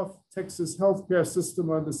VA North Texas Healthcare System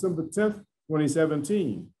on December 10th,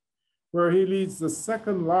 2017, where he leads the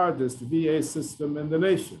second largest VA system in the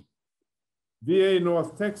nation. VA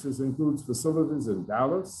North Texas includes facilities in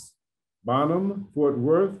Dallas, Bonham, Fort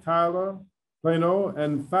Worth, Tyler, Plano,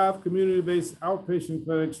 and 5 community-based outpatient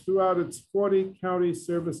clinics throughout its 40-county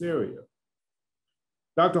service area.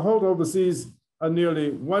 Dr. Holt oversees a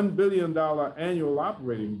nearly $1 billion annual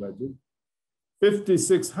operating budget,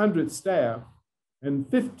 5,600 staff, and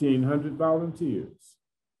 1,500 volunteers.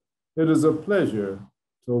 It is a pleasure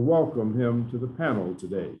to welcome him to the panel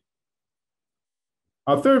today.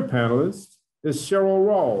 Our third panelist is Cheryl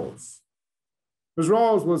Rawls. Ms.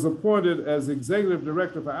 Rawls was appointed as Executive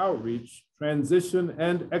Director for Outreach, Transition,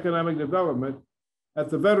 and Economic Development at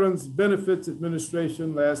the Veterans Benefits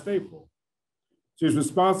Administration last April. She is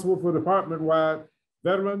responsible for department-wide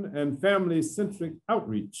veteran and family-centric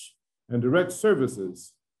outreach and direct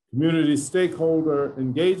services, community stakeholder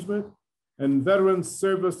engagement, and veteran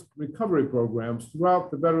service recovery programs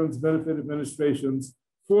throughout the Veterans Benefit Administration's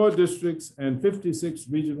 4 districts and 56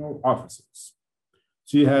 regional offices.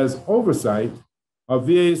 She has oversight of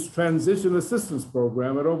VA's Transition Assistance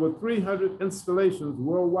Program at over 300 installations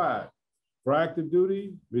worldwide for active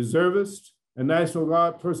duty, reservist, and National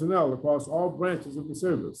Guard personnel across all branches of the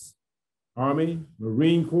service: Army,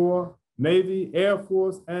 Marine Corps, Navy, Air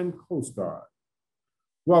Force, and Coast Guard.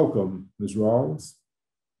 Welcome, Ms. Rawls.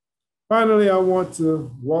 Finally, I want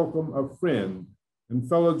to welcome a friend and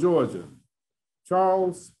fellow Georgian,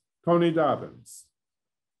 Charles Tony Dobbins.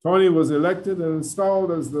 Tony was elected and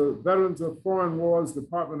installed as the Veterans of Foreign Wars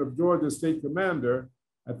Department of Georgia State Commander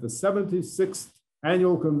at the 76th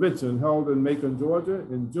Annual Convention held in Macon, Georgia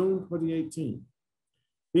in June 2018.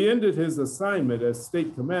 He ended his assignment as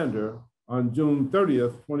State Commander on June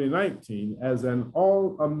 30th, 2019 as an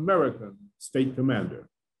All-American State Commander.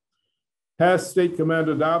 Past State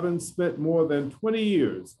Commander Dobbins spent more than 20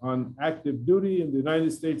 years on active duty in the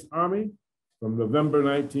United States Army from November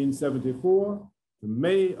 1974 to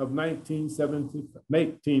May of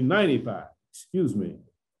 1995.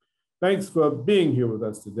 Thanks for being here with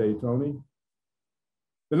us today, Tony.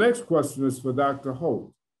 The next question is for Dr.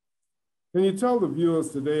 Holt. Can you tell the viewers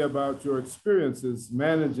today about your experiences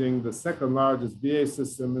managing the second largest VA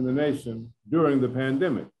system in the nation during the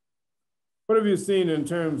pandemic? What have you seen in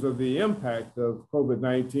terms of the impact of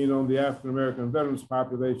COVID-19 on the African-American veterans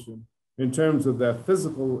population in terms of their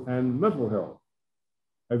physical and mental health?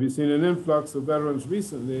 Have you seen an influx of veterans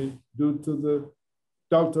recently due to the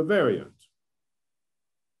Delta variant?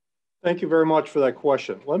 Thank you very much for that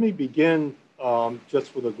question. Let me begin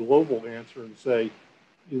just with a global answer and say,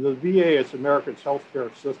 the VA, as America's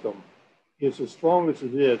healthcare system, is as strong as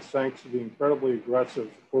it is thanks to the incredibly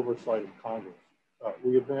aggressive oversight of Congress.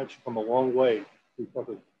 We have managed to come a long way through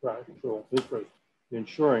public practical interest in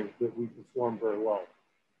ensuring that we perform very well.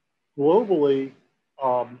 Globally,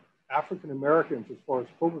 African Americans, as far as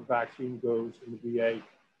COVID vaccine goes in the VA,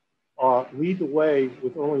 lead the way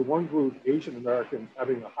with only one group, Asian Americans,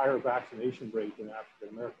 having a higher vaccination rate than African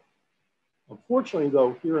Americans. Unfortunately,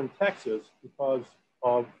 though, here in Texas, because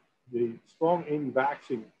of the strong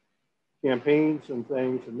anti-vaccine campaigns and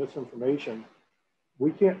things and misinformation,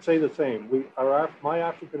 we can't say the same. My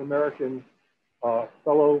African American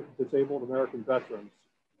fellow disabled American veterans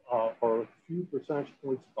are a few percentage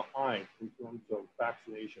points behind in terms of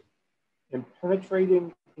vaccination. And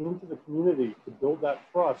penetrating into the community to build that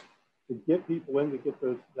trust, to get people in to get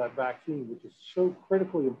that vaccine, which is so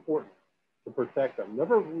critically important to protect them.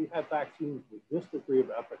 Never have we had vaccines with this degree of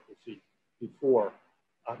efficacy before,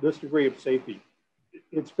 this degree of safety.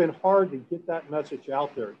 It's been hard to get that message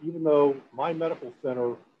out there, even though my medical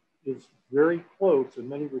center is very close in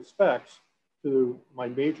many respects to my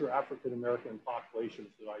major African American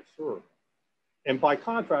populations that I serve. And by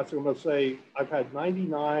contrast, I'm going to say I've had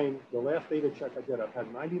 99, the last data check I did, I've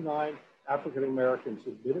had 99 African Americans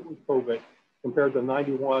admitted with COVID compared to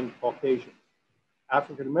 91 Caucasians.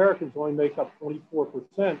 African Americans only make up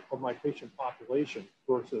 24% of my patient population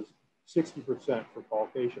versus 60% for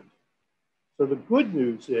Caucasians. So the good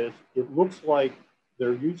news is it looks like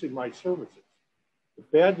they're using my services. The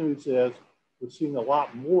bad news is we're seeing a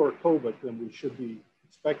lot more COVID than we should be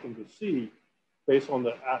expecting to see based on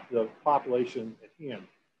the population at hand.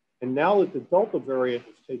 And now that the Delta variant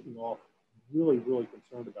is taking off, I'm really, really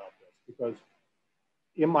concerned about this because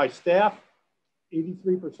in my staff,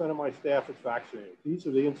 83% of my staff is vaccinated. These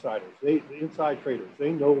are the insiders, the inside traders.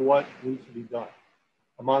 They know what needs to be done.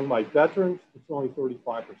 Among my veterans, it's only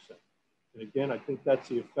 35%. And again, I think that's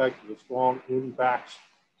the effect of the strong anti-vax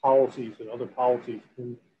policies and other policies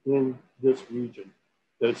in this region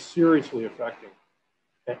that is seriously affecting.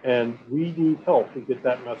 And we need help to get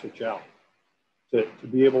that message out, to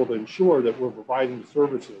be able to ensure that we're providing the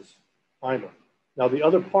services timely. Now, the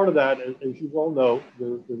other part of that, as you well know,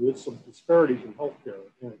 there is some disparities in healthcare.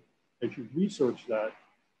 And as you research that,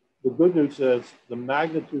 the good news is the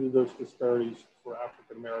magnitude of those disparities for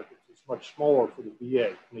African Americans is much smaller for the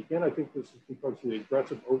VA. And again, I think this is because of the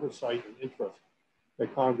aggressive oversight and interest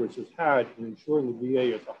that Congress has had in ensuring the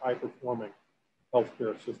VA is a high-performing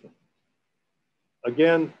healthcare system.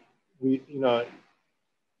 Again, we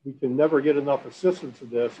can never get enough assistance in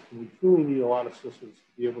this, and we truly need a lot of assistance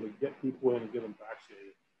to be able to get people in and get them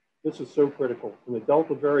vaccinated. This is so critical. In the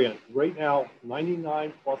Delta variant, right now,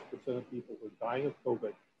 99+% of people who are dying of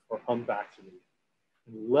COVID are unvaccinated.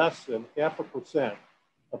 And less than 0.5%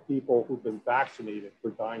 of people who've been vaccinated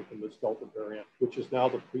are dying from this Delta variant, which is now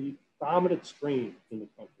the predominant strain in the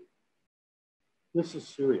country. This is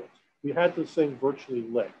serious. We had this thing virtually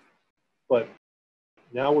licked, but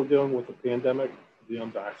now we're dealing with the pandemic of the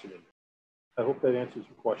unvaccinated. I hope that answers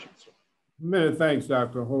your question, sir. Many thanks,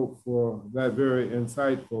 Dr. Hope, for that very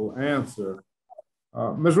insightful answer.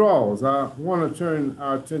 Ms. Rawls, I want to turn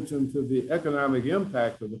our attention to the economic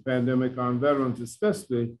impact of the pandemic on veterans,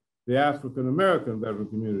 especially the African-American veteran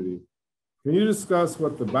community. Can you discuss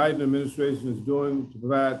what the Biden administration is doing to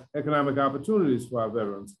provide economic opportunities for our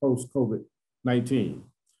veterans post-COVID-19?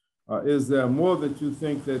 Is there more that you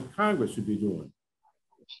think that Congress should be doing?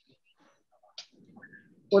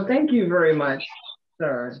 Well, thank you very much,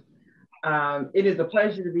 sir. It is a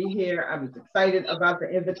pleasure to be here. I was excited about the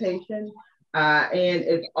invitation, and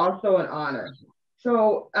it's also an honor.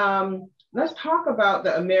 So let's talk about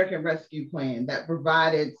the American Rescue Plan that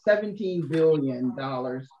provided $17 billion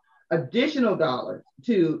additional dollars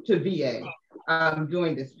to VA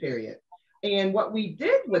during this period. And what we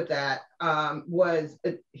did with that was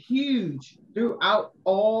huge throughout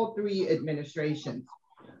all three administrations.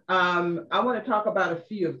 I want to talk about a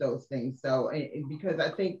few of those things, so because I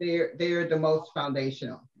think they're the most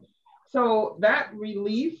foundational. So that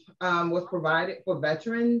relief was provided for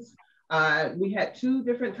veterans. We had two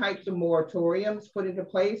different types of moratoriums put into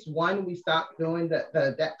place. One, we stopped doing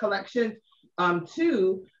the debt collection.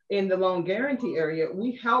 Two, in the loan guarantee area,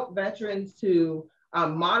 we helped veterans to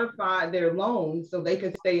modify their loans so they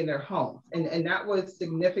could stay in their homes. And that was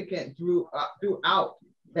significant throughout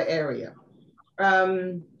the area.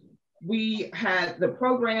 We had the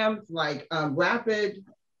programs like rapid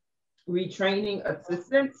retraining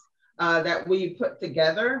assistance that we put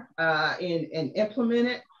together and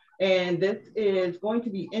implemented. And this is going to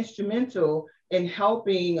be instrumental in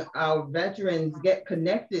helping our veterans get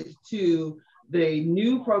connected to the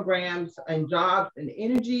new programs and jobs in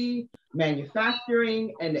energy,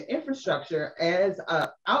 manufacturing, and the infrastructure as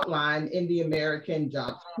outlined in the American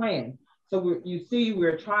Jobs Plan. So you see,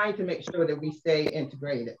 we're trying to make sure that we stay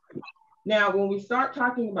integrated. Now, when we start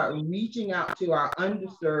talking about reaching out to our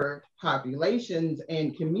underserved populations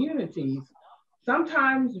and communities,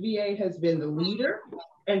 sometimes VA has been the leader,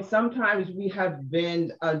 and sometimes we have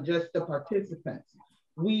been just the participants.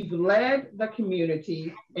 We've led the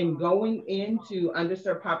community in going into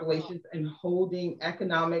underserved populations and holding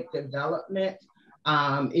economic development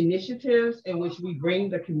initiatives in which we bring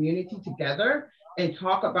the community together and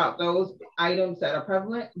talk about those items that are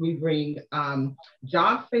prevalent. We bring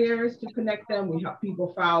job fairs to connect them. We help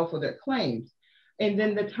people file for their claims. And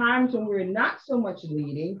then the times when we're not so much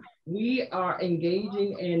leading, we are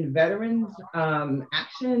engaging in veterans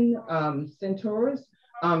action centers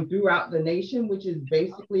throughout the nation, which is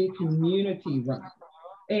basically community run.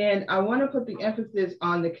 And I want to put the emphasis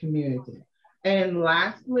on the community. And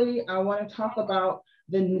lastly, I want to talk about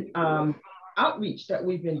the outreach that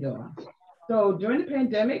we've been doing. So during the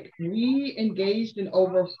pandemic, we engaged in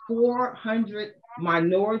over 400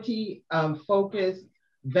 minority focused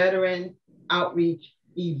veteran outreach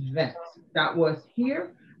events that was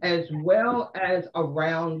here as well as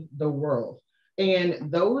around the world.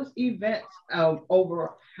 And those events,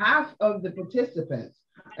 over half of the participants,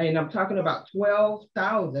 and I'm talking about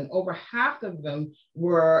 12,000, over half of them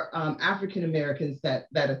were African Americans that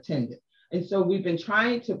attended. And so we've been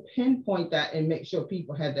trying to pinpoint that and make sure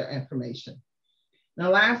people had their information. Now,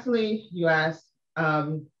 lastly, you asked,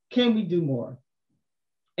 can we do more?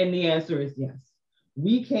 And the answer is yes,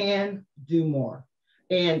 we can do more.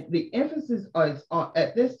 And the emphasis is on,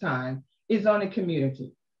 at this time is on the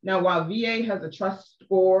community. Now, while VA has a trust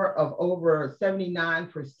score of over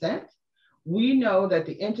 79%, we know that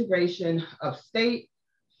the integration of state,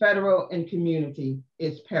 federal, and community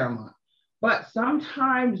is paramount. But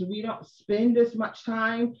sometimes we don't spend as much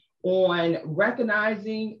time on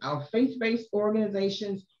recognizing our faith-based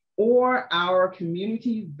organizations or our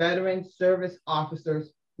community veteran service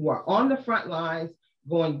officers who are on the front lines,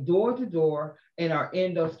 going door to door, and are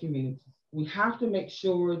in those communities. We have to make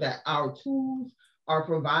sure that our tools are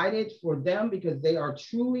provided for them because they are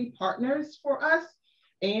truly partners for us,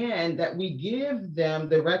 and that we give them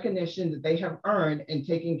the recognition that they have earned in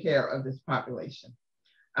taking care of this population.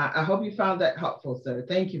 I hope you found that helpful, sir.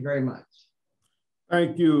 Thank you very much.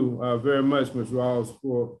 Thank you very much, Ms. Rawls,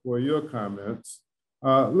 for your comments.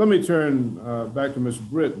 Let me turn back to Ms.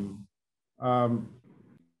 Britton.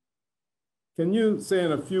 Can you say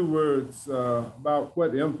in a few words about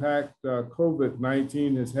what impact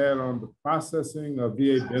COVID-19 has had on the processing of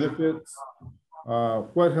VA benefits?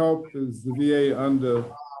 What help is the VA under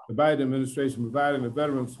the Biden administration providing the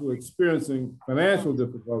veterans who are experiencing financial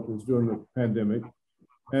difficulties during the pandemic?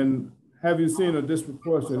 And have you seen a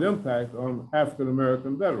disproportionate impact on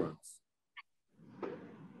African-American veterans?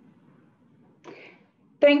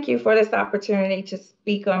 Thank you for this opportunity to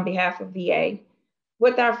speak on behalf of VA.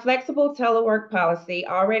 With our flexible telework policy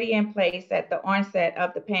already in place at the onset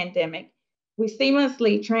of the pandemic, we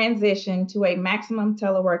seamlessly transitioned to a maximum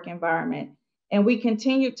telework environment, and we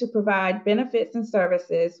continue to provide benefits and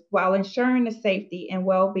services while ensuring the safety and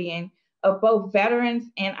well-being of both veterans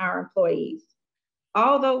and our employees.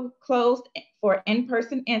 Although closed for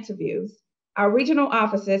in-person interviews, our regional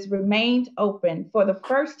offices remained open for the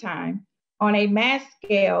first time on a mass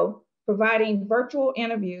scale, providing virtual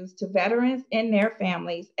interviews to veterans and their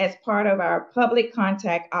families as part of our public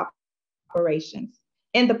contact operations.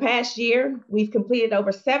 In the past year, we've completed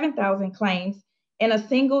over 7,000 claims in a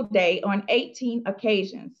single day on 18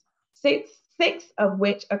 occasions, six of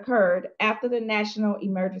which occurred after the national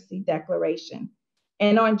emergency declaration.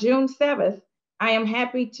 And on June 7th, I am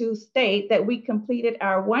happy to state that we completed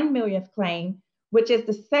our 1 millionth claim, which is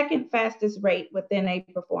the second fastest rate within a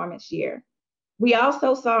performance year. We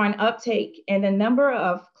also saw an uptake in the number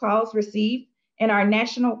of calls received in our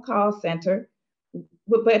national call center,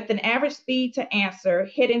 with an average speed to answer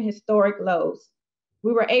hitting historic lows.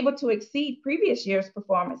 We were able to exceed previous year's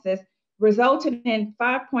performances, resulting in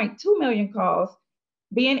 5.2 million calls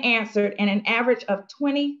being answered in an average of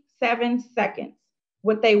 27 seconds,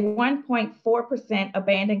 with a 1.4%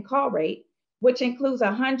 abandoned call rate, which includes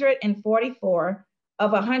 144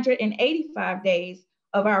 of 185 days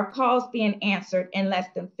of our calls being answered in less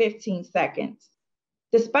than 15 seconds.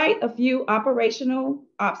 Despite a few operational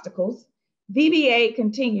obstacles, VBA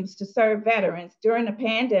continues to serve veterans during the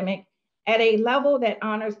pandemic at a level that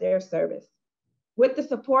honors their service. With the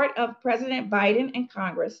support of President Biden and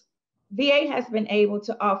Congress, VA has been able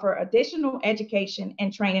to offer additional education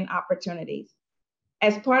and training opportunities.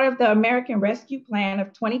 As part of the American Rescue Plan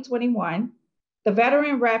of 2021, the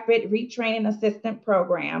Veteran Rapid Retraining Assistant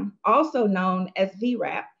Program, also known as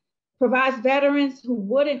VRAP, provides veterans who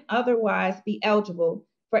wouldn't otherwise be eligible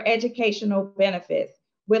for educational benefits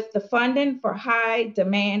with the funding for high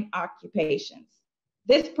demand occupations.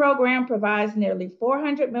 This program provides nearly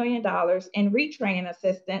 $400 million in retraining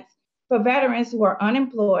assistance for veterans who are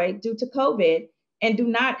unemployed due to COVID and do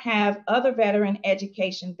not have other veteran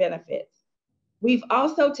education benefits. We've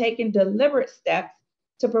also taken deliberate steps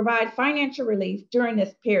to provide financial relief during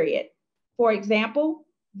this period. For example,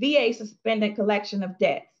 VA suspended collection of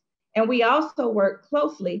debts, and we also work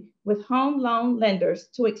closely with home loan lenders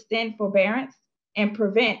to extend forbearance and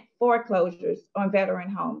prevent foreclosures on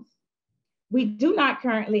veteran homes. We do not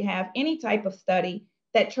currently have any type of study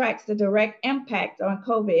that tracks the direct impact on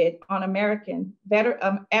COVID on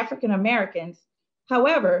African Americans.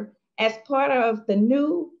 However, as part of the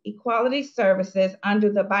new equality services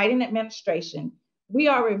under the Biden administration, we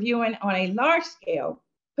are reviewing on a large scale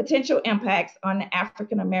potential impacts on the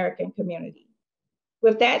African American community.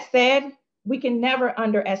 With that said, we can never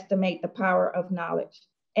underestimate the power of knowledge,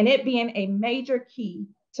 and it being a major key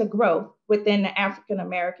to growth within the African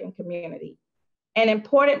American community. An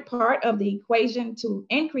important part of the equation to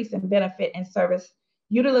increase in benefit and service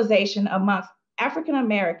utilization amongst African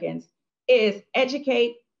Americans is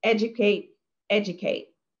educate, educate, educate.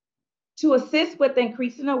 To assist with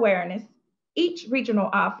increasing awareness, each regional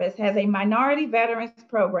office has a Minority Veterans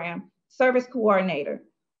Program Service Coordinator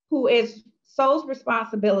whose sole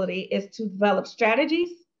responsibility is to develop strategies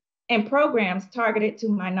and programs targeted to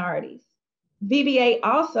minorities. VBA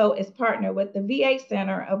also is partnered with the VA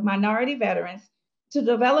Center of Minority Veterans to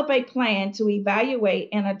develop a plan to evaluate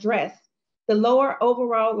and address the lower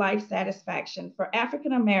overall life satisfaction for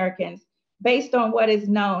African Americans based on what is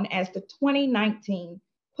known as the 2019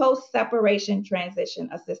 Post-Separation Transition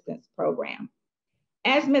Assistance Program.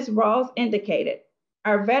 As Ms. Rawls indicated,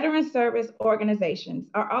 our veteran service organizations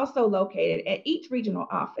are also located at each regional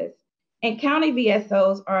office, and county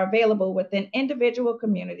VSOs are available within individual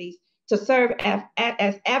communities to serve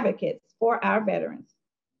as advocates for our veterans.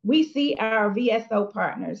 We see our VSO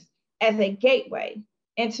partners as a gateway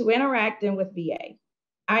into interacting with VA.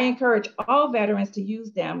 I encourage all veterans to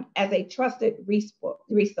use them as a trusted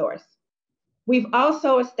resource. We've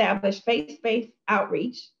also established faith-based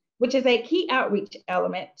outreach, which is a key outreach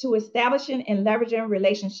element to establishing and leveraging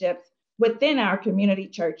relationships within our community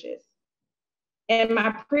churches. In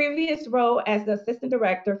my previous role as the Assistant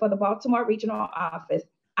Director for the Baltimore Regional Office,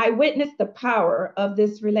 I witnessed the power of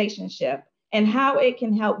this relationship and how it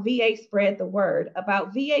can help VA spread the word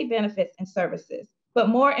about VA benefits and services. But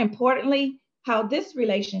more importantly, how this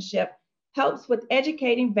relationship helps with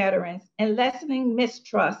educating veterans and lessening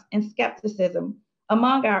mistrust and skepticism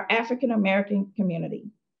among our African American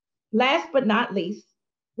community. Last but not least,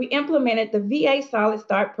 we implemented the VA Solid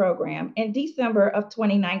Start program in December of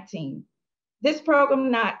 2019. This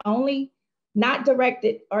program not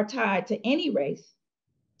directed or tied to any race,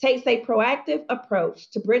 takes a proactive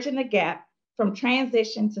approach to bridging the gap from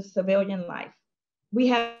transition to civilian life. We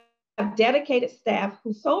have dedicated staff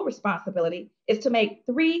whose sole responsibility is to make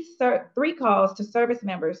three calls to service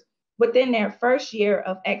members within their first year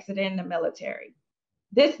of exiting the military.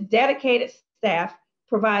 This dedicated staff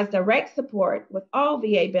provides direct support with all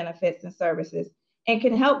VA benefits and services and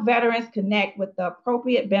can help veterans connect with the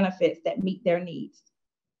appropriate benefits that meet their needs.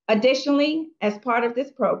 Additionally, as part of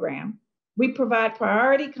this program, we provide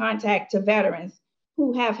priority contact to veterans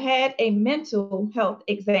who have had a mental health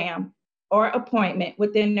exam or appointment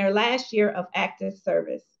within their last year of active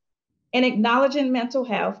service. In acknowledging mental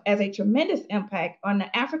health as a tremendous impact on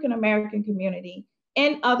the African American community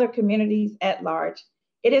and other communities at large,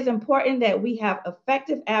 it is important that we have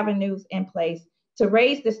effective avenues in place to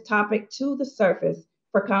raise this topic to the surface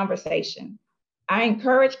for conversation. I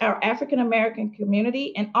encourage our African American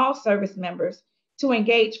community and all service members to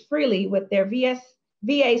engage freely with their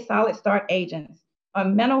VA Solid Start agents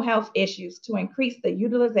on mental health issues to increase the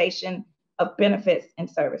utilization of benefits and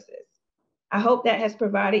services. I hope that has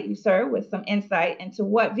provided you, sir, with some insight into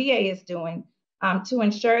what VA is doing to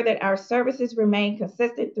ensure that our services remain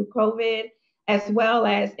consistent through COVID, as well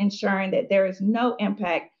as ensuring that there is no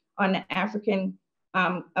impact on the African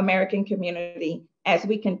American community as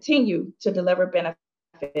we continue to deliver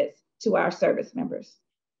benefits to our service members.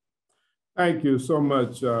 Thank you so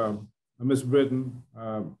much, Ms. Britton.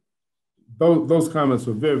 Those comments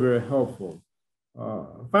were very, very helpful.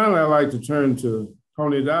 Finally, I'd like to turn to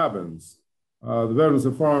Tony Dobbins, the Veterans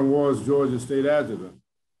of Foreign Wars Georgia State Adjutant.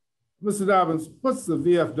 Mr. Dobbins, what's the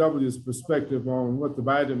VFW's perspective on what the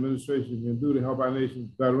Biden administration can do to help our nation's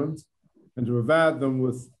veterans and to provide them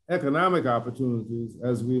with economic opportunities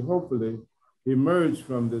as we hopefully emerge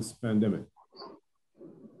from this pandemic?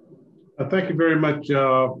 Thank you very much,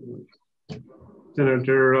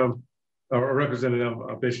 Senator or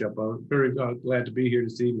Representative Bishop. I'm very glad to be here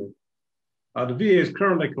this evening. The VA is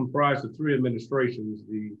currently comprised of three administrations: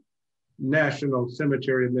 the National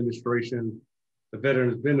Cemetery Administration, the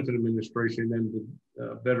Veterans Benefit Administration, and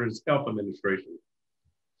the Veterans Health Administration.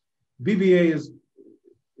 VBA is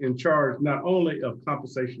in charge not only of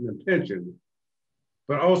compensation and pension,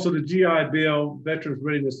 but also the GI Bill, Veterans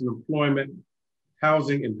Readiness and Employment,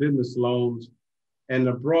 Housing and Business Loans, and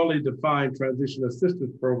the broadly defined Transition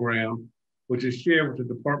Assistance Program, which is shared with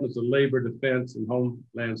the Departments of Labor, Defense, and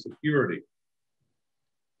Homeland Security.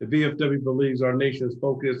 The VFW believes our nation's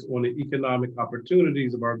focus on the economic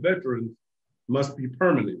opportunities of our veterans must be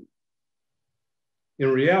permanent. In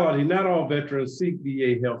reality, not all veterans seek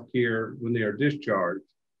VA health care when they are discharged.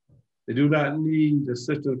 They do not need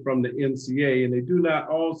assistance from the NCA, and they do not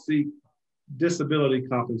all seek disability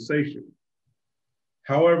compensation.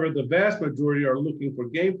 However, the vast majority are looking for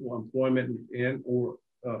gainful employment and or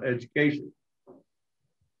education.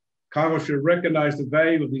 Congress should recognize the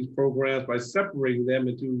value of these programs by separating them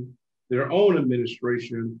into their own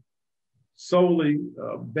administration solely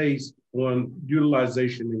based on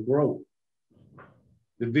utilization and growth.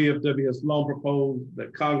 The VFW has long proposed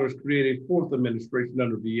that Congress create a fourth administration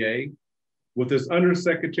under VA with its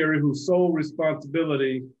undersecretary whose sole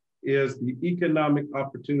responsibility is the Economic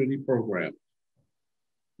Opportunity Program.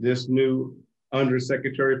 This new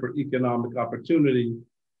Undersecretary for Economic Opportunity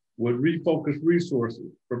would refocus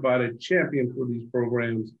resources, provide a champion for these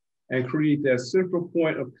programs, and create that central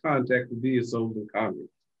point of contact with VSOs in Congress.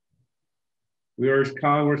 We urge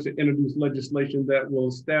Congress to introduce legislation that will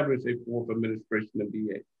establish a fourth administration of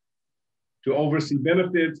VA to oversee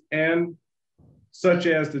benefits and such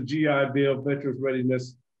as the GI Bill, Veterans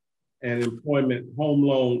Readiness and Employment, Home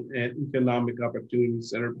Loan, and Economic Opportunity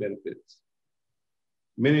Center benefits.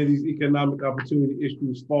 Many of these economic opportunity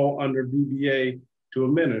issues fall under VBA to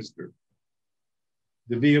administer.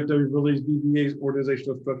 The VFW believes VBA's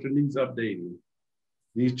organizational structure needs updating.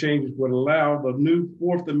 These changes would allow the new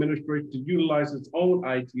fourth administration to utilize its own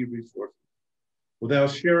IT resources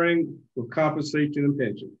without sharing with compensation and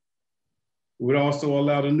pension. It would also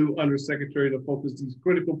allow the new undersecretary to focus these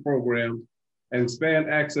critical programs and expand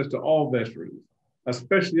access to all veterans,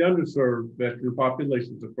 especially underserved veteran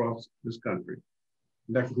populations across this country.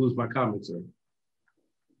 And that concludes my comments, sir.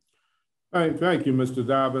 All right, thank you, Mr.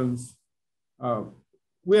 Dobbins.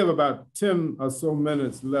 We have about 10 or so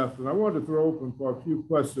minutes left, and I want to throw open for a few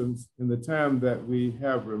questions in the time that we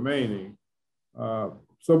have remaining.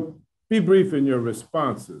 So be brief in your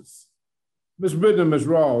responses. Ms. Britton and Ms.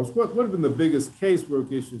 Rawls, what have been the biggest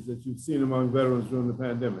casework issues that you've seen among veterans during the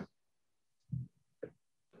pandemic?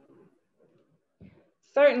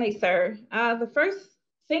 Certainly, sir. The first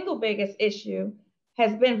single biggest issue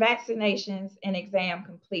has been vaccinations and exam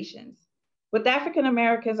completions. With African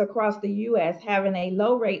Americans across the US having a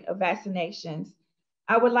low rate of vaccinations,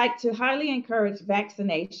 I would like to highly encourage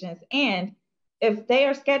vaccinations, and if they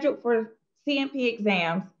are scheduled for CMP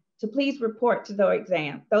exams, to please report to those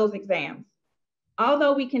exams.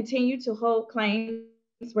 Although we continue to hold claims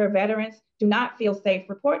where veterans do not feel safe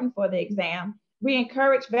reporting for the exam, we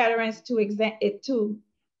encourage veterans to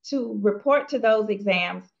report to those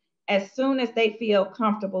exams as soon as they feel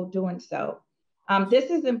comfortable doing so.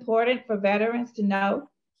 This is important for veterans to know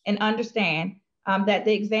and understand that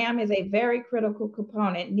the exam is a very critical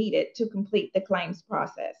component needed to complete the claims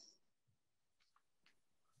process.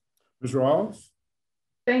 Ms. Rawls?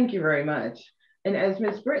 Thank you very much. And as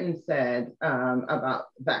Ms. Britton said about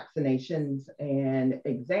vaccinations and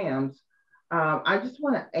exams, I just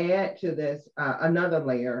want to add to this another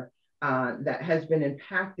layer that has been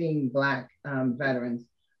impacting Black veterans.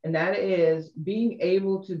 And that is being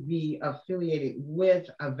able to be affiliated with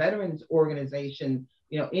a veterans organization,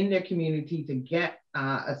 in their community to get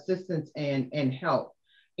assistance and help.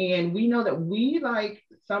 And we know that we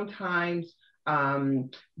sometimes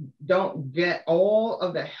don't get all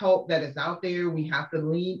of the help that is out there. We have to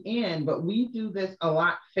lean in, but we do this a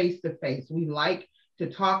lot face-to-face. We like to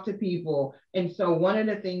talk to people. And so one of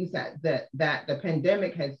the things that the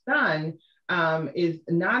pandemic has done is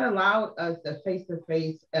not allowed us the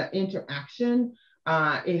face-to-face interaction.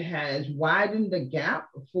 It has widened the gap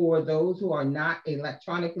for those who are not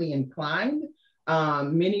electronically inclined,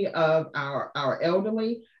 many of our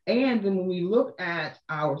elderly. And then when we look at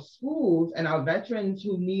our schools and our veterans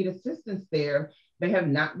who need assistance there, they have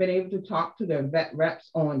not been able to talk to their vet reps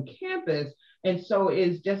on campus. And so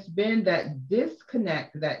it's just been that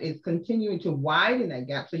disconnect that is continuing to widen that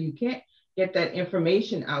gap. So you can't get that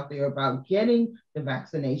information out there about getting the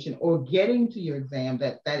vaccination or getting to your exam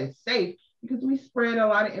that is safe, because we spread a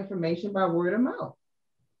lot of information by word of mouth.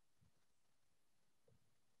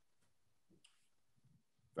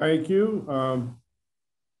 Thank you.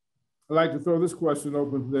 I'd like to throw this question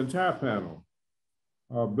open to the entire panel.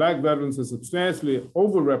 Black veterans are substantially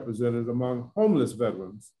overrepresented among homeless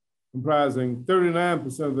veterans, comprising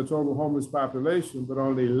 39% of the total homeless population, but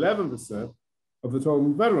only 11% of the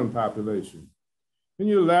total veteran population. Can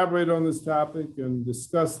you elaborate on this topic and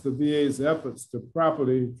discuss the VA's efforts to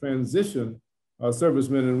properly transition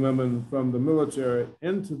servicemen and women from the military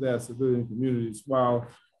into their civilian communities while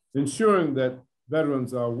ensuring that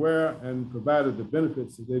veterans are aware and provided the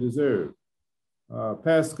benefits that they deserve?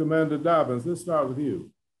 Past Commander Dobbins, let's start with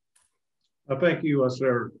you. Thank you,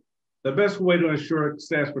 sir. The best way to ensure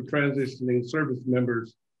success for transitioning service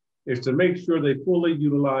members is to make sure they fully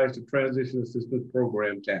utilize the Transition Assistance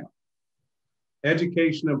Program TAP.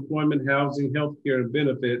 Education, employment, housing, healthcare, and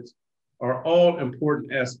benefits are all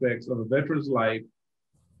important aspects of a veteran's life,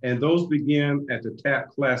 and those begin at the TAP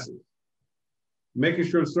classes. Making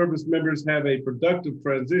sure service members have a productive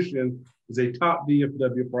transition is a top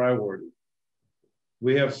VFW priority.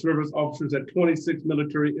 We have service officers at 26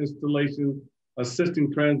 military installations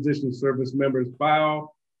assisting transition service members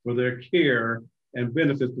file for their care and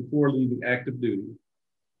benefits before leaving active duty.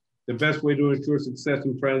 The best way to ensure success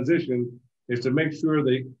in transition is to make sure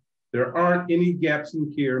there aren't any gaps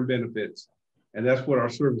in care and benefits. And that's what our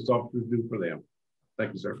service officers do for them.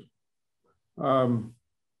 Thank you, sir.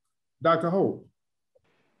 Dr. Holt.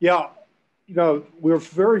 Yeah, we're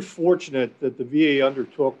very fortunate that the VA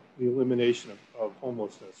undertook the elimination of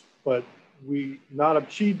homelessness. But we not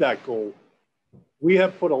achieved that goal. We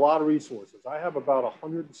have put a lot of resources. I have about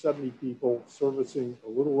 170 people servicing a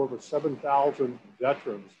little over 7,000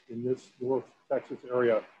 veterans in this North Texas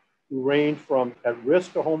area who range from at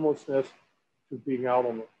risk of homelessness to being out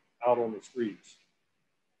on the streets.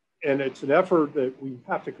 And it's an effort that we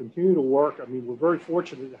have to continue to work. I mean, we're very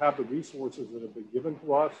fortunate to have the resources that have been given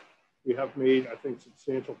to us. We have made, I think,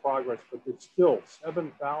 substantial progress, but it's still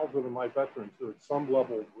 7,000 of my veterans are at some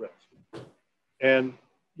level of risk. And,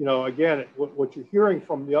 you know, again, what you're hearing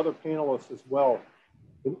from the other panelists as well,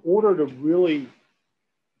 in order to really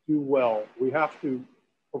do well, we have to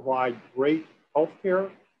provide great healthcare,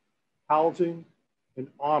 housing, and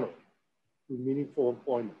honor through meaningful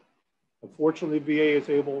employment. Unfortunately, VA is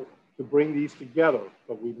able to bring these together,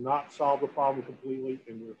 but we've not solved the problem completely,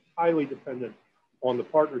 and we're highly dependent on the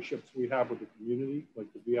partnerships we have with the community, like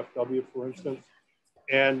the VFW, for instance.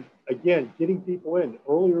 And again, getting people in. The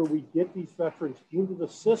earlier we get these veterans into the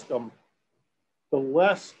system, the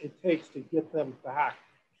less it takes to get them back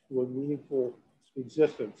to a meaningful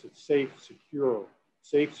existence. It's safe, secure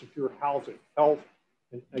housing, health,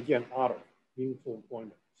 and again, honor, meaningful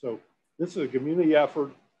employment. So this is a community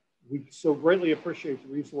effort. We so greatly appreciate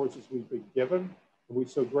the resources we've been given, and we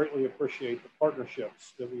so greatly appreciate the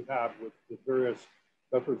partnerships that we have with the various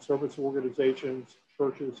veteran service organizations,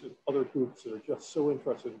 churches, and other groups that are just so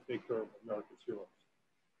interested in taking care of America's heroes.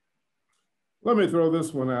 Let me throw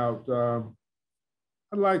this one out.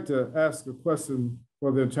 I'd like to ask a question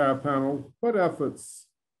for the entire panel. What efforts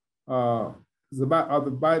is the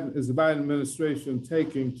Biden administration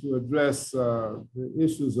taking to address the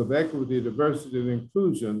issues of equity, diversity, and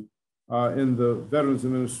inclusion in the Veterans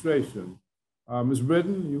Administration? Ms.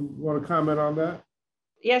 Britton, you want to comment on that?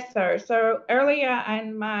 Yes, sir. So earlier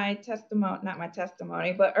in my testimony, not my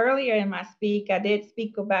testimony, but earlier in my speak, I did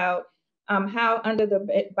speak about how under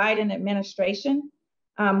the Biden administration,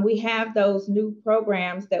 we have those new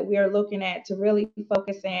programs that we are looking at to really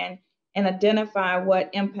focus in and identify what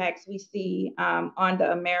impacts we see on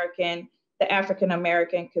the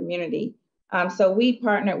African-American community. So we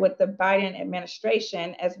partnered with the Biden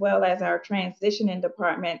administration as well as our transitioning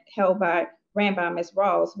department ran by Ms.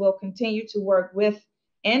 Rawls. We'll continue to work with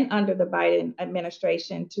and under the Biden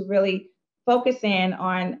administration to really focus in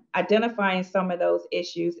on identifying some of those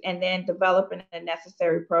issues and then developing the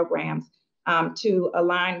necessary programs to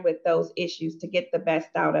align with those issues to get the best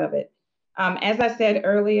out of it. As I said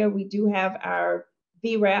earlier, we do have our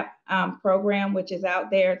VRAP program, which is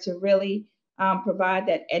out there to really provide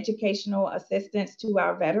that educational assistance to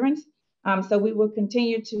our veterans. So we will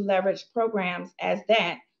continue to leverage programs as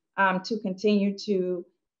that to continue to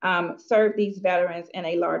serve these veterans in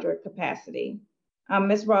a larger capacity.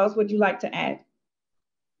 Ms. Rawls, would you like to add?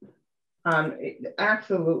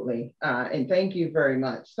 Absolutely, and thank you very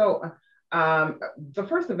much. So the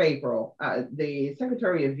 1st of April, the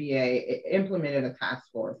Secretary of VA implemented a task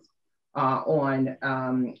force on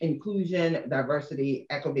inclusion, diversity,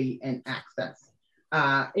 equity, and access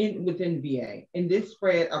within VA. And this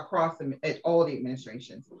spread across all the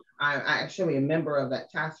administrations. I'm actually a member of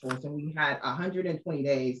that task force, and we had 120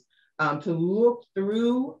 days to look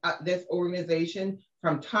through this organization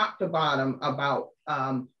from top to bottom about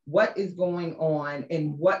what is going on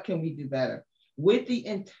and what can we do better, with the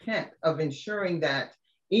intent of ensuring that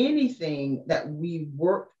anything that we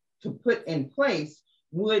work to put in place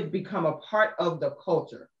would become a part of the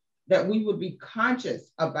culture, that we would be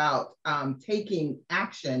conscious about taking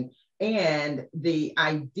action, and the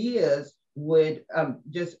ideas would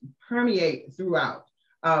just permeate throughout.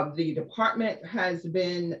 The department has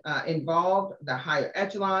been involved, the higher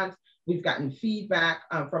echelons. We've gotten feedback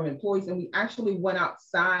from employees, and we actually went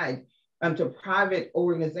outside to private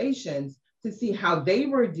organizations to see how they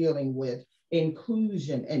were dealing with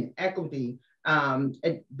inclusion and equity, and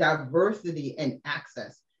diversity and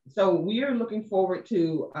access. So we are looking forward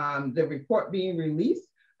to the report being released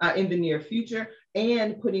in the near future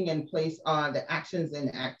and putting in place the actions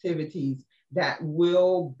and activities that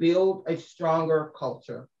will build a stronger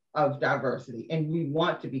culture of diversity. And we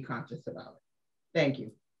want to be conscious about it. Thank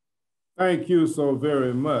you. Thank you so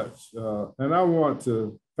very much. And I want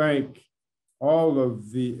to thank all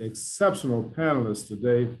of the exceptional panelists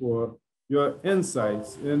today for your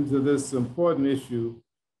insights into this important issue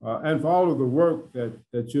and for all of the work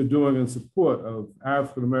that you're doing in support of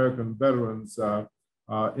African-American veterans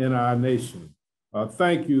in our nation.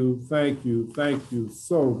 Thank you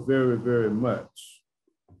so very, very much.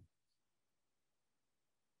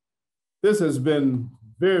 This has been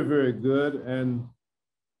very, very good. And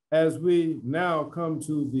as we now come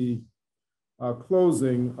to the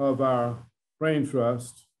closing of our Brain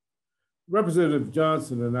Trust, Representative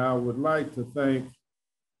Johnson and I would like to thank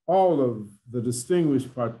all of the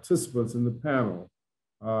distinguished participants in the panel,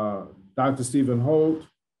 Dr. Stephen Holt,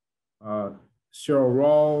 Cheryl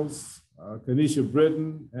Rawls, Kanisha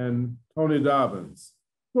Britton, and Tony Dobbins.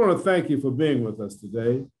 I want to thank you for being with us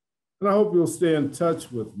today, and I hope you'll stay in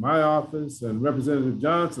touch with my office and Representative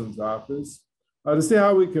Johnson's office to see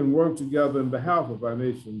how we can work together in behalf of our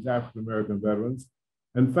nation's African-American veterans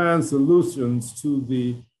and find solutions to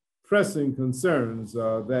the pressing concerns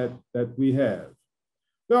that we have.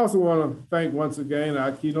 We also want to thank once again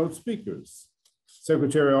our keynote speakers,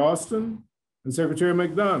 Secretary Austin and Secretary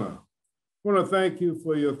McDonough. I want to thank you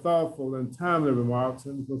for your thoughtful and timely remarks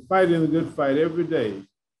and for fighting the good fight every day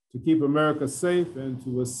to keep America safe and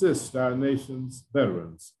to assist our nation's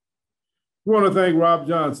veterans. We want to thank Rob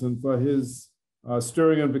Johnson for his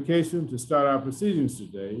stirring invocation to start our proceedings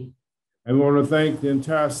today. And we want to thank the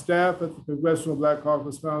entire staff at the Congressional Black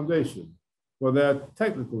Caucus Foundation for their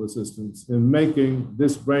technical assistance in making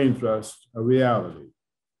this brain trust a reality.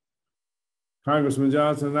 Congressman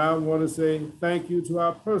Johnson and I want to say thank you to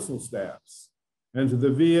our personal staffs and to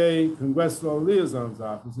the VA Congressional Liaison's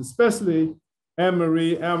Office, especially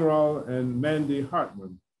Anne-Marie Amaral and Mandy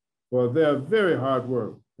Hartman for their very hard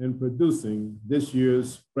work in producing this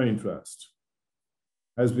year's Brain Trust.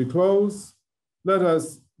 As we close, let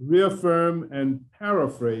us reaffirm and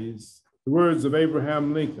paraphrase the words of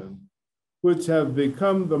Abraham Lincoln, which have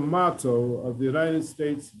become the motto of the United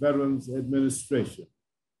States Veterans Administration: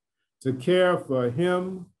 to care for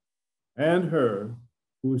him and her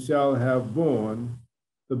who shall have borne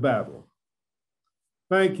the battle.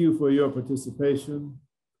 Thank you for your participation.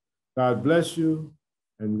 God bless you,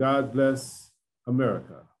 and God bless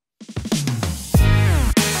America.